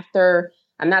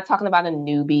 I'm not talking about a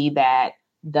newbie that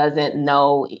doesn't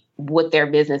know what their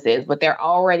business is, but they're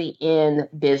already in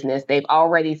business. They've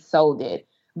already sold it.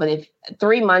 But if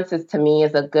 3 months is, to me,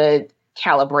 is a good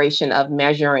calibration of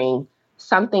measuring,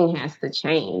 something has to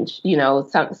change,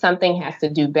 something has to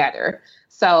do better.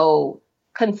 So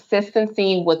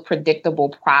consistency with predictable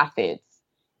profits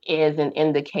is an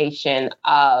indication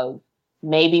of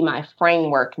maybe my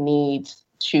framework needs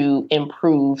to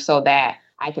improve so that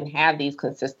I can have these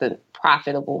consistent,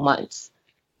 profitable months.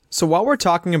 So while we're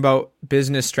talking about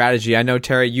business strategy, I know,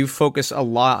 Terrie, you focus a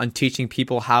lot on teaching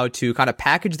people how to kind of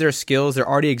package their skills, their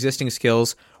already existing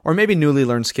skills, or maybe newly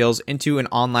learned skills into an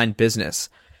online business.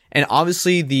 And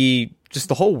obviously the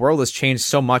whole world has changed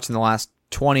so much in the last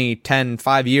 20, 10,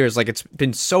 5 years. Like, it's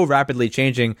been so rapidly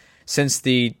changing since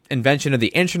the invention of the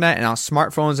internet and now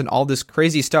smartphones and all this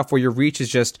crazy stuff where your reach is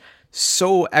just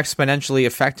so exponentially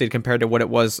affected compared to what it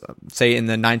was, say, in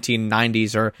the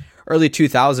 1990s or early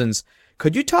 2000s.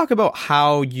 Could you talk about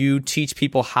how you teach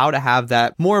people how to have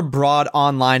that more broad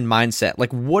online mindset?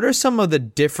 Like, what are some of the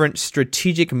different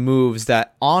strategic moves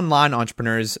that online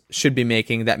entrepreneurs should be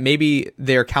making that maybe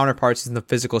their counterparts in the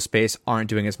physical space aren't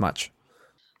doing as much?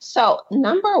 So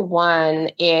number one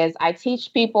is I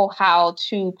teach people how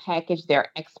to package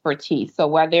their expertise. So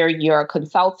whether you're a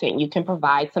consultant, you can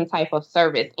provide some type of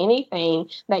service, anything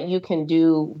that you can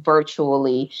do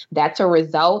virtually that's a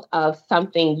result of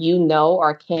something you know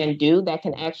or can do that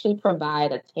can actually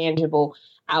provide a tangible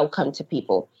outcome to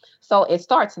people. So it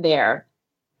starts there.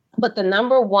 But the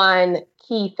number one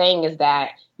key thing is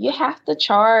that you have to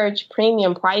charge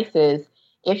premium prices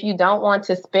if you don't want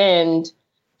to spend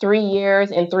 3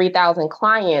 years and 3,000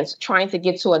 clients trying to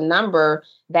get to a number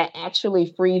that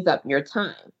actually frees up your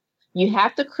time. You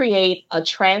have to create a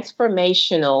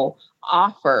transformational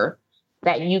offer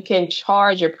that you can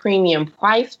charge a premium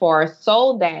price for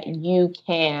so that you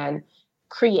can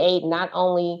create not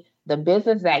only the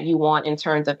business that you want in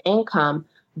terms of income,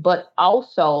 but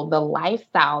also the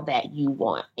lifestyle that you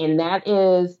want. And that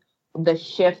is the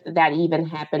shift that even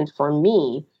happened for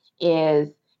me, is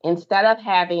instead of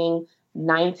having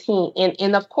 19,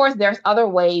 and of course there's other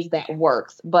ways that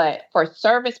works, but for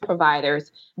service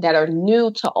providers that are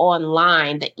new to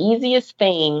online, the easiest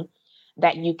thing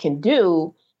that you can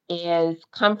do is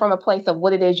come from a place of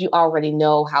what it is you already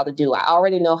know how to do. I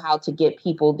already know how to get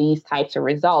people these types of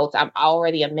results. I'm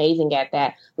already amazing at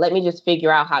that. Let me just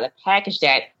figure out how to package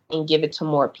that and give it to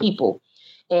more people.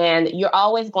 And you're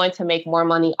always going to make more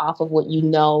money off of what you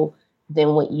know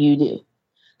than what you do.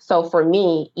 So for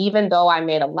me, even though I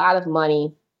made a lot of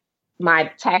money,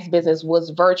 my tax business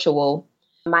was virtual.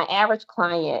 My average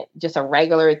client, just a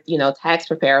regular, tax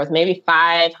preparer, was maybe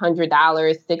 $500,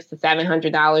 $600 to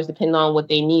 $700, depending on what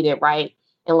they needed, right?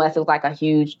 Unless it was like a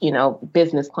huge,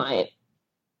 business client.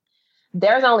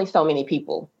 There's only so many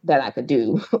people that I could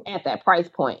do at that price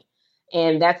point.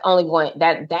 And that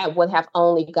would have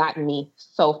only gotten me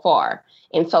so far.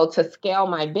 And so to scale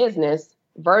my business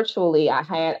virtually, I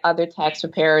had other tax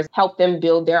preparers help them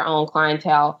build their own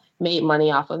clientele, made money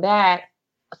off of that,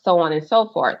 so on and so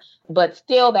forth. But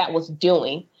still, that was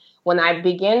doing. When I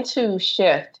began to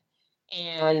shift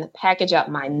and package up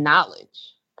my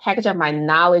knowledge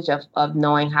of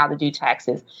knowing how to do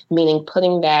taxes, meaning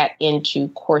putting that into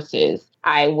courses,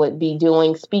 I would be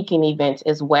doing speaking events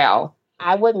as well.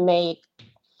 I would make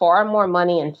far more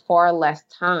money in far less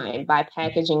time by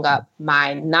packaging up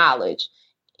my knowledge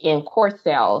in course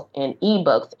sales and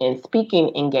ebooks and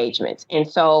speaking engagements. And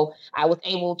so I was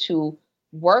able to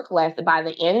work less. By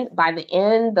the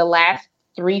end, the last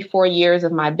 3-4 years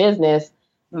of my business,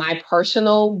 my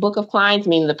personal book of clients,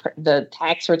 meaning the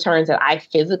tax returns that I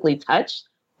physically touched,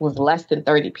 was less than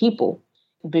 30 people.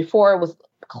 Before, it was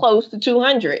close to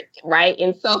 200, right?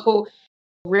 And so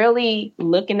really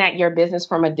looking at your business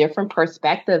from a different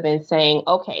perspective and saying,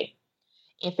 okay,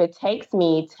 if it takes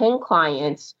me 10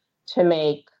 clients to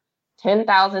make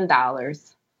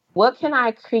 $10,000, what can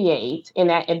I create in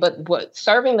that? But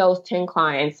serving those 10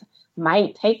 clients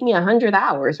might take me 100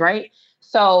 hours, right?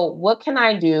 So what can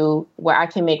I do where I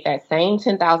can make that same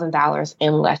 $10,000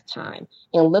 in less time?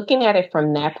 And looking at it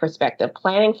from that perspective,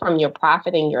 planning from your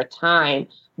profit and your time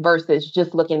versus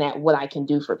just looking at what I can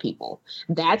do for people.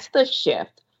 That's the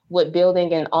shift with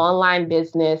building an online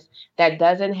business that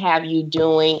doesn't have you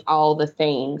doing all the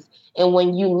things. And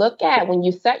when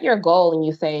you set your goal and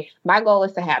you say, my goal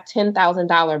is to have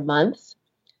 $10,000 months,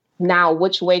 now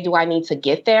which way do I need to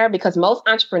get there? Because most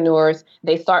entrepreneurs,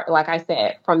 they start, like I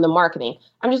said, from the marketing.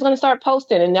 I'm just going to start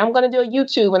posting and I'm going to do a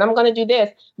YouTube and I'm going to do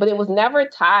this. But it was never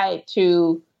tied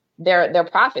to their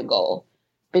profit goal,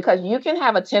 because you can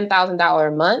have a $10,000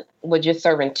 a month with just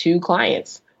serving 2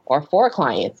 clients or 4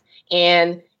 clients.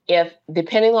 And if,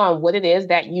 depending on what it is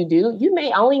that you do, you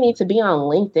may only need to be on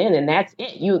LinkedIn and that's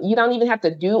it. You don't even have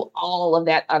to do all of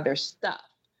that other stuff.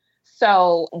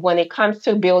 So when it comes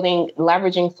to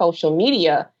leveraging social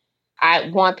media, I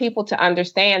want people to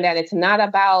understand that it's not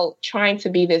about trying to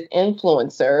be this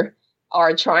influencer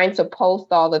or trying to post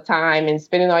all the time and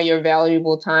spending all your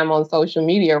valuable time on social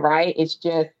media, right? It's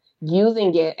just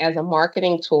using it as a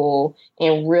marketing tool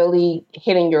and really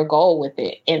hitting your goal with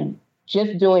it, and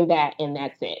just doing that, and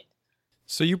that's it.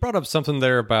 So you brought up something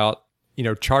there about,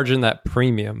 charging that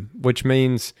premium, which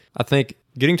means, I think,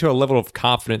 getting to a level of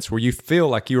confidence where you feel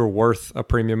like you are worth a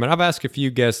premium. And I've asked a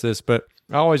few guests this, but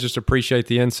I always just appreciate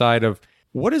the insight of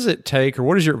what does it take, or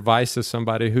what is your advice to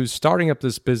somebody who's starting up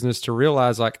this business to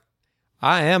realize, like,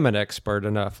 I am an expert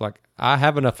enough. Like, I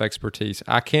have enough expertise.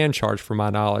 I can charge for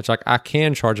my knowledge. Like, I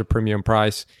can charge a premium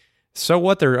price. So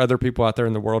what? There are other people out there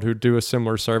in the world who do a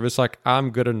similar service. Like,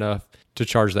 I'm good enough to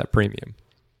charge that premium.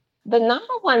 The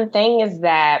number one thing is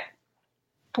that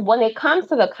when it comes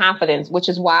to the confidence, which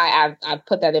is why I've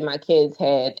put that in my kids'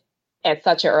 head at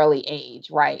such an early age,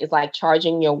 right? It's like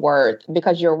charging your worth,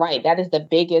 because you're right. That is the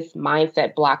biggest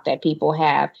mindset block that people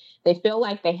have. They feel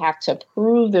like they have to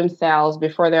prove themselves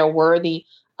before they're worthy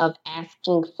of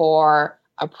asking for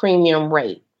a premium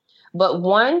rate. But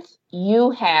once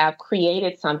you have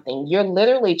created something, you're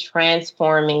literally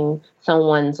transforming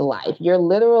someone's life. You're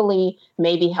literally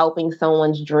maybe helping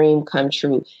someone's dream come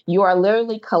true. You are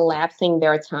literally collapsing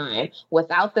their time.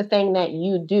 Without the thing that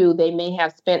you do, they may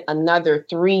have spent another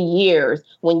 3 years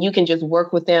when you can just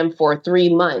work with them for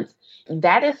 3 months.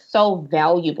 That is so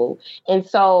valuable. And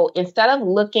so instead of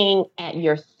looking at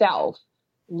yourself,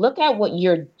 look at what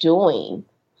you're doing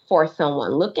for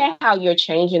someone. Look at how you're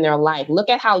changing their life. Look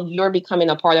at how you're becoming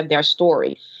a part of their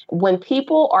story. When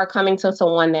people are coming to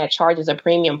someone that charges a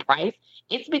premium price,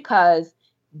 it's because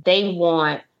they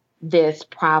want this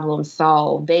problem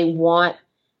solved. They want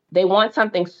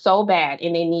something so bad,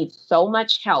 and they need so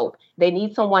much help. They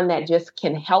need someone that just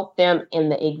can help them in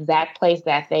the exact place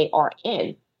that they are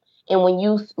in. And when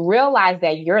you realize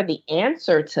that you're the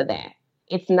answer to that,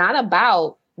 it's not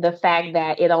about the fact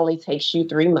that it only takes you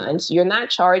 3 months. You're not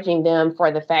charging them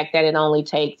for the fact that it only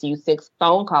takes you 6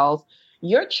 phone calls.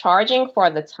 You're charging for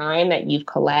the time that you've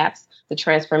collapsed, the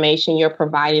transformation you're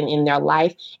providing in their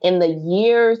life, and the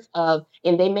years of,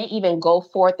 and they may even go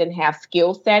forth and have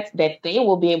skill sets that they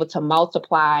will be able to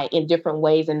multiply in different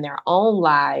ways in their own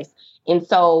lives. And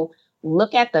so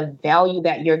look at the value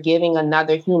that you're giving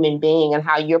another human being, and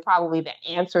how you're probably the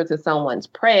answer to someone's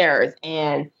prayers.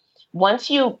 And once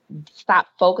you stop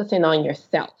focusing on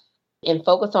yourself and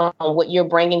focus on what you're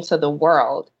bringing to the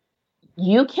world,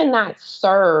 you cannot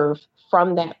serve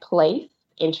from that place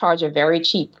and charge a very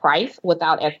cheap price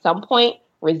without at some point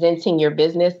resenting your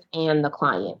business and the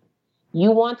client.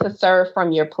 You want to serve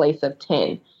from your place of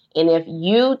 10. And if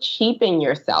you cheapen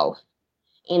yourself,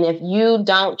 and if you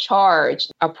don't charge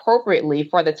appropriately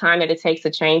for the time that it takes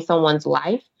to change someone's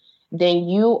life, then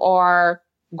you are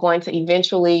going to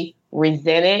eventually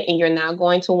resent it, and you're not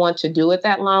going to want to do it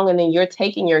that long. And then you're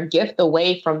taking your gift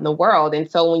away from the world. And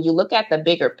so when you look at the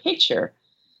bigger picture,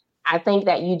 I think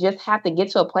that you just have to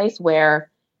get to a place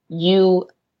where you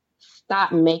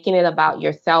stop making it about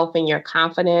yourself and your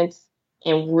confidence,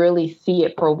 and really see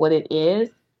it for what it is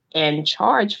and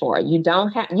charge for it. You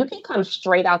can come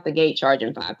straight out the gate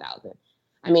charging $5,000.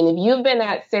 I mean, if you've been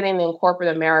sitting in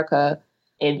corporate America,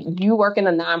 if you work in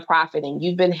a nonprofit and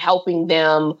you've been helping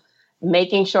them,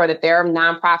 making sure that their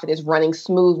nonprofit is running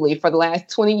smoothly for the last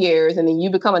 20 years, and then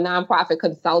you become a nonprofit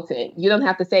consultant, you don't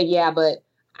have to say, yeah, but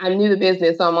I'm new to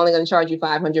business, so I'm only going to charge you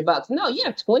 $500. No, you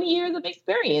have 20 years of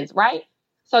experience, right?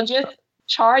 So just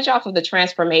charge off of the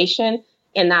transformation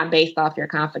and not based off your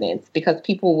confidence, because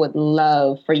people would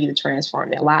love for you to transform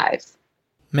their lives.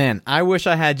 Man, I wish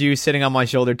I had you sitting on my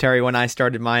shoulder, Terrie, when I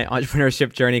started my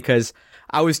entrepreneurship journey, because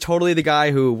I was totally the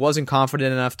guy who wasn't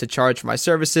confident enough to charge for my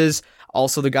services.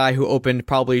 Also the guy who opened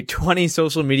probably 20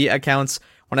 social media accounts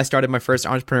when I started my first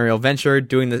entrepreneurial venture,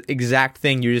 doing the exact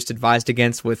thing you just advised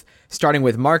against, with starting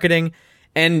with marketing.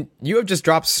 And you have just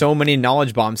dropped so many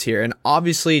knowledge bombs here. And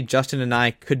obviously, Justin and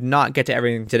I could not get to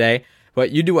everything today,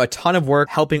 but you do a ton of work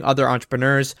helping other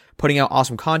entrepreneurs, putting out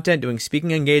awesome content, doing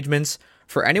speaking engagements.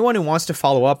 For anyone who wants to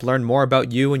follow up, learn more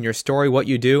about you and your story, what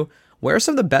you do, where are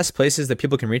some of the best places that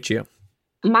people can reach you?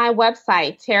 My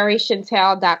website,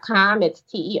 terriechantel.com. It's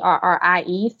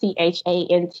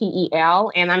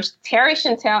TerrieChantel. And I'm Terrie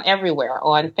Chantel everywhere,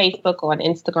 on Facebook, on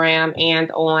Instagram,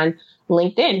 and on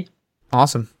LinkedIn.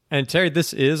 Awesome. And Terrie,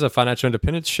 this is a financial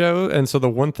independence show. And so the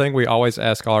one thing we always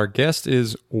ask all our guests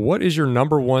is, what is your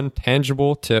number one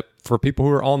tangible tip for people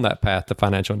who are on that path to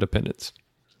financial independence?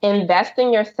 Invest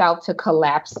in yourself to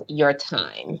collapse your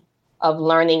time of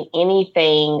learning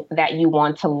anything that you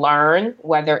want to learn,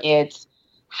 whether it's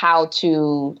how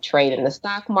to trade in the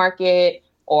stock market,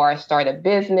 or start a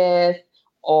business,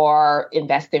 or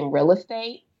invest in real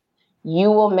estate.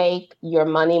 You will make your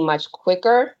money much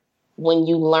quicker when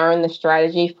you learn the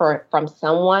strategy from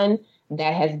someone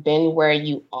that has been where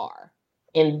you are.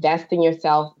 invest in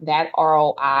yourself. That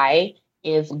ROI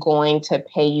is going to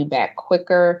pay you back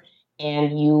quicker,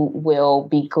 and you will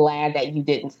be glad that you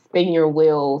didn't spin your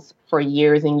wheels for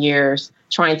years and years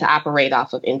trying to operate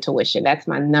off of intuition. That's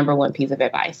my number one piece of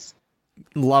advice.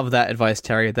 Love that advice,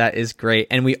 Terrie. That is great.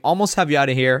 And we almost have you out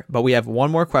of here, but we have one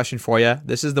more question for you.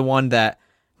 This is the one that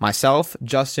myself,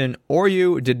 Justin, or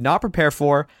you did not prepare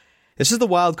for. This is the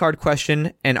wild card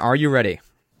question, and are you ready?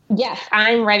 Yes,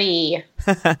 I'm ready.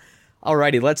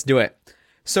 Alrighty, let's do it.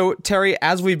 So, Terrie,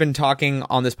 as we've been talking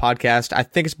on this podcast, I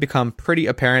think it's become pretty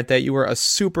apparent that you are a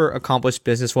super accomplished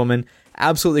businesswoman,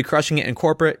 absolutely crushing it in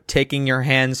corporate, taking your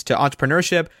hands to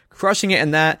entrepreneurship, crushing it in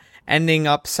that, ending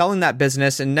up selling that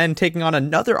business, and then taking on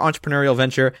another entrepreneurial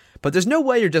venture. But there's no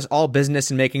way you're just all business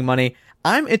and making money.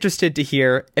 I'm interested to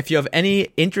hear if you have any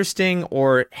interesting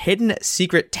or hidden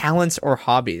secret talents or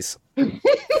hobbies.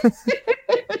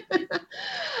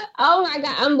 Oh my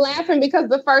God, I'm laughing because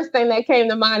the first thing that came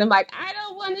to mind, I'm like, I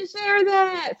don't want to share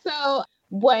that. So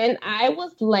when I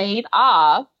was laid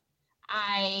off,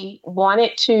 I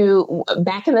wanted to,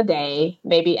 back in the day,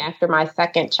 maybe after my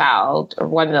second child, or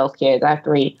one of those kids, I have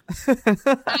 3,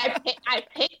 I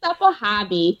picked up a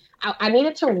hobby. I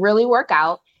needed to really work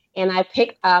out, and I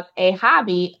picked up a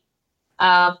hobby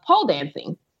of pole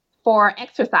dancing for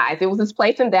exercise. It was this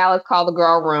place in Dallas called the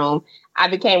Girl Room. I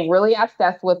became really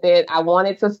obsessed with it. I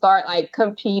wanted to start like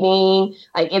competing.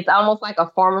 Like it's almost like a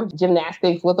form of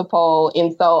gymnastics with a pole.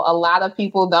 And so a lot of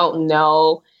people don't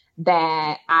know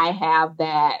that I have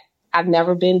that. I've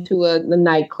never been to a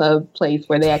nightclub place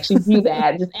where they actually do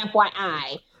that, just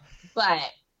FYI. But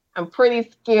I'm pretty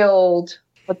skilled,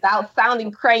 without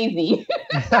sounding crazy,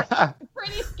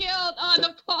 pretty skilled on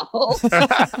the pole.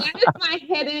 That is my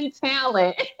hidden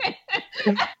talent.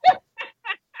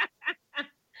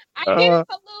 I need to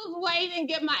lose weight and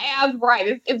get my abs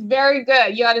right. It's very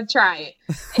good. You ought to try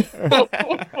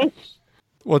it.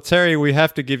 Well, Terrie, we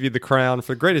have to give you the crown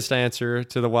for the greatest answer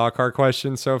to the wildcard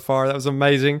question so far. That was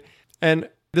amazing. And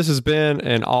this has been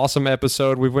an awesome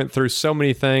episode. We went through so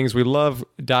many things. We love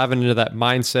diving into that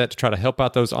mindset to try to help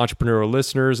out those entrepreneurial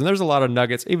listeners. And there's a lot of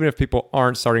nuggets, even if people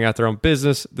aren't starting out their own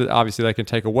business, that obviously they can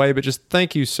take away. But just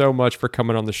thank you so much for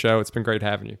coming on the show. It's been great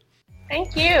having you.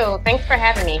 Thank you. Thanks for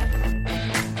having me.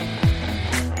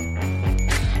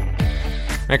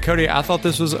 And Cody, I thought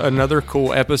this was another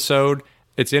cool episode.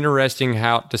 It's interesting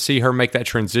how to see her make that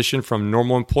transition from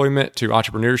normal employment to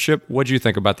entrepreneurship. What did you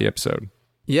think about the episode?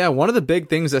 Yeah, one of the big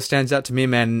things that stands out to me,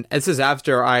 man, this is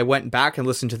after I went back and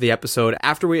listened to the episode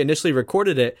after we initially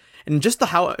recorded it, and just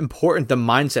how important the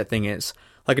mindset thing is.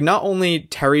 Like, not only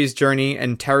Terrie's journey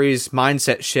and Terrie's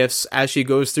mindset shifts as she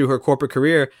goes through her corporate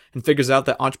career and figures out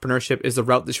that entrepreneurship is the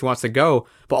route that she wants to go,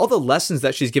 but all the lessons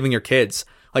that she's giving her kids.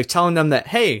 Like telling them that,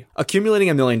 hey, accumulating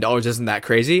 $1 million isn't that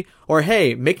crazy. Or,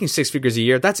 hey, making 6 figures a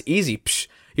year, that's easy. Psh,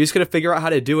 you just got to figure out how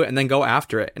to do it and then go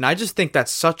after it. And I just think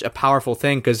that's such a powerful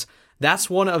thing, because that's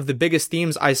one of the biggest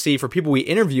themes I see for people we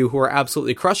interview who are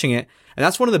absolutely crushing it. And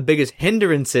that's one of the biggest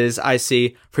hindrances I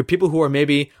see for people who are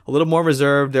maybe a little more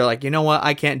reserved. They're like, you know what,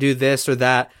 I can't do this or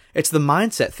that. It's the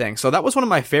mindset thing. So that was one of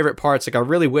my favorite parts. Like, I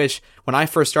really wish when I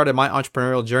first started my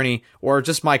entrepreneurial journey, or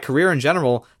just my career in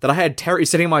general, that I had Terrie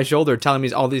sitting on my shoulder telling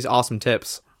me all these awesome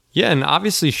tips. Yeah, and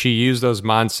obviously she used those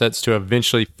mindsets to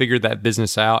eventually figure that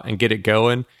business out and get it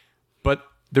going. But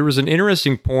there was an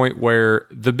interesting point where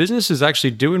the business is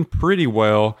actually doing pretty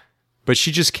well, but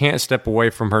she just can't step away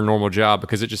from her normal job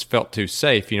because it just felt too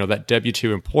safe. You know, that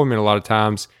W-2 employment a lot of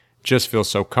times just feels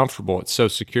so comfortable. It's so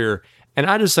secure. And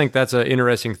I just think that's an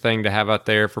interesting thing to have out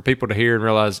there for people to hear and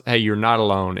realize, hey, you're not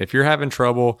alone. If you're having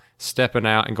trouble stepping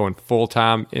out and going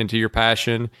full-time into your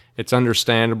passion, it's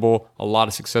understandable. A lot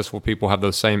of successful people have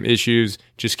those same issues.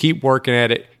 Just keep working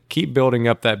at it. Keep building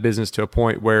up that business to a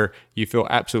point where you feel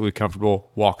absolutely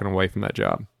comfortable walking away from that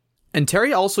job. And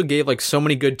Terrie also gave like so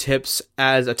many good tips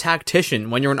as a tactician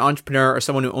when you're an entrepreneur or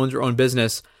someone who owns your own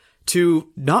business to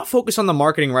not focus on the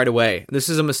marketing right away. This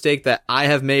is a mistake that I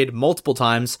have made multiple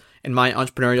times in my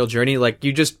entrepreneurial journey. Like,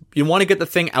 you want to get the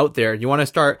thing out there. You want to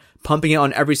start pumping it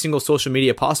on every single social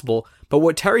media possible. But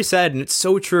what Terrie said, and it's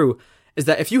so true, is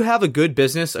that if you have a good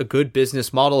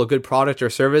business model, a good product or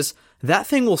service, that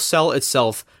thing will sell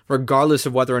itself regardless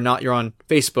of whether or not you're on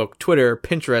Facebook, Twitter,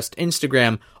 Pinterest,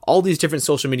 Instagram, all these different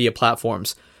social media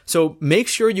platforms. So make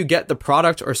sure you get the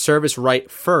product or service right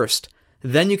first.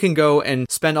 Then you can go and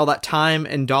spend all that time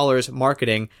and dollars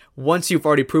marketing once you've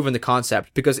already proven the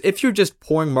concept. Because if you're just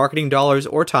pouring marketing dollars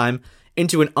or time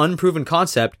into an unproven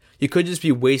concept, you could just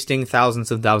be wasting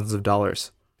thousands and thousands of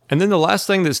dollars. And then the last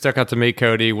thing that stuck out to me,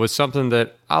 Cody, was something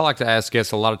that I like to ask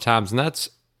guests a lot of times, and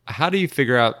that's, how do you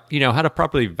figure out, how to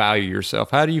properly value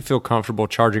yourself? How do you feel comfortable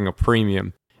charging a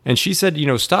premium? And she said,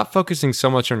 stop focusing so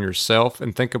much on yourself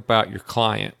and think about your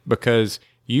client, because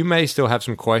you may still have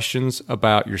some questions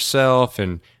about yourself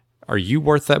and are you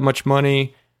worth that much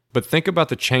money? But think about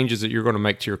the changes that you're going to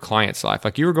make to your client's life.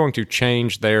 Like, you're going to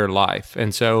change their life.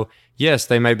 And so, yes,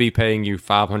 they may be paying you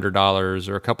 $500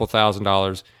 or a couple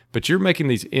 $1,000s, but you're making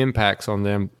these impacts on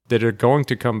them that are going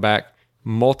to come back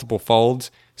multiple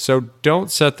folds. So don't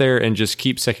sit there and just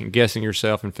keep second guessing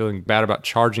yourself and feeling bad about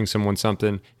charging someone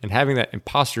something and having that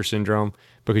imposter syndrome,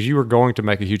 because you are going to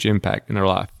make a huge impact in their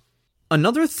life.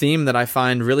 Another theme that I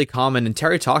find really common, and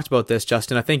Terrie talked about this,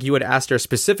 Justin, I think you had asked her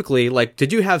specifically, like,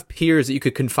 did you have peers that you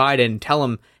could confide in and tell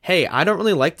them, hey, I don't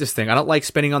really like this thing. I don't like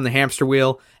spinning on the hamster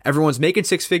wheel. Everyone's making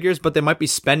six figures, but they might be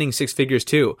spending six figures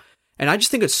too. And I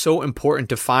just think it's so important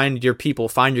to find your people,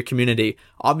 find your community.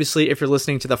 Obviously, if you're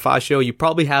listening to the FI show, you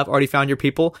probably have already found your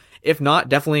people. If not,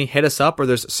 definitely hit us up, or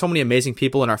there's so many amazing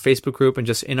people in our Facebook group and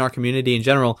just in our community in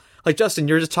general. Like, Justin,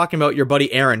 you're just talking about your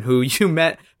buddy Aaron, who you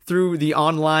met through the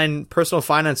online personal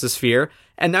finances sphere,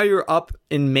 and now you're up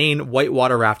in Maine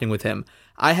whitewater rafting with him.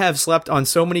 I have slept on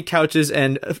so many couches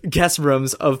and guest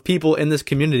rooms of people in this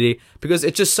community because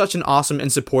it's just such an awesome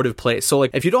and supportive place. So,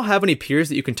 like, if you don't have any peers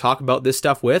that you can talk about this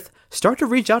stuff with, start to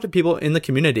reach out to people in the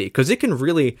community, because it can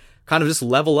really kind of just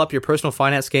level up your personal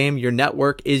finance game. Your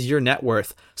network is your net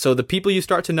worth. So the people you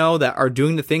start to know that are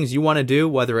doing the things you want to do,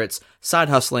 whether it's side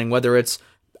hustling, whether it's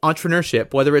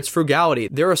entrepreneurship, whether it's frugality,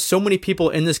 there are so many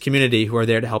people in this community who are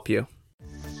there to help you.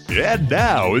 And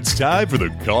now it's time for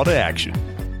the call to action.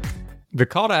 The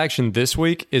call to action this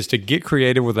week is to get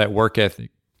creative with that work ethic.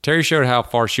 Terrie showed how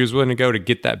far she was willing to go to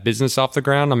get that business off the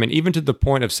ground. I mean, even to the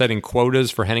point of setting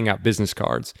quotas for handing out business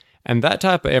cards. And that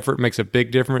type of effort makes a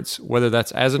big difference, whether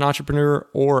that's as an entrepreneur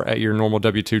or at your normal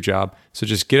W-2 job. So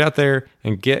just get out there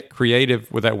and get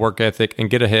creative with that work ethic and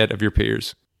get ahead of your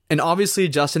peers. And obviously,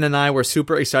 Justin and I were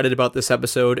super excited about this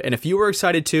episode. And if you were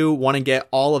excited too, want to get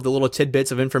all of the little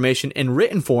tidbits of information in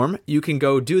written form, you can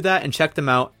go do that and check them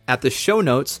out at the show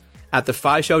notes at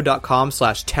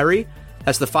thefishow.com/Terrie.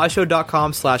 That's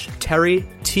thefishow.com/Terrie,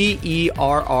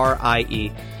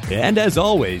 Terrie. And as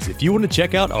always, if you want to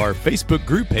check out our Facebook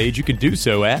group page, you can do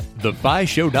so at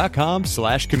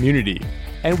thefishow.com/community.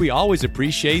 And we always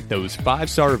appreciate those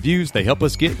 5-star reviews. They help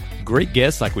us get great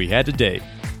guests like we had today.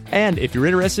 And if you're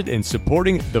interested in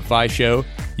supporting The Fi Show,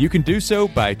 you can do so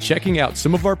by checking out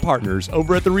some of our partners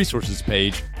over at the resources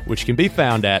page, which can be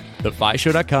found at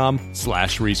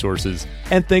thefishow.com/resources.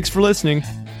 And thanks for listening.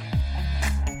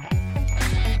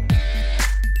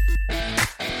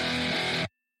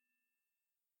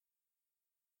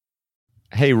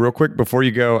 Hey, real quick before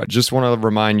you go, I just want to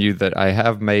remind you that I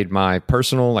have made my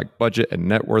personal budget and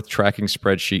net worth tracking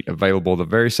spreadsheet available, the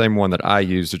very same one that I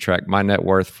use to track my net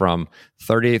worth from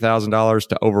 $38,000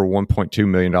 to over $1.2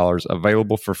 million,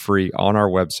 available for free on our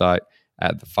website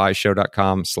at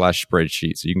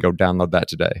thefishow.com/spreadsheet. So you can go download that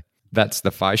today. That's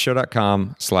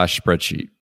thefishow.com/spreadsheet.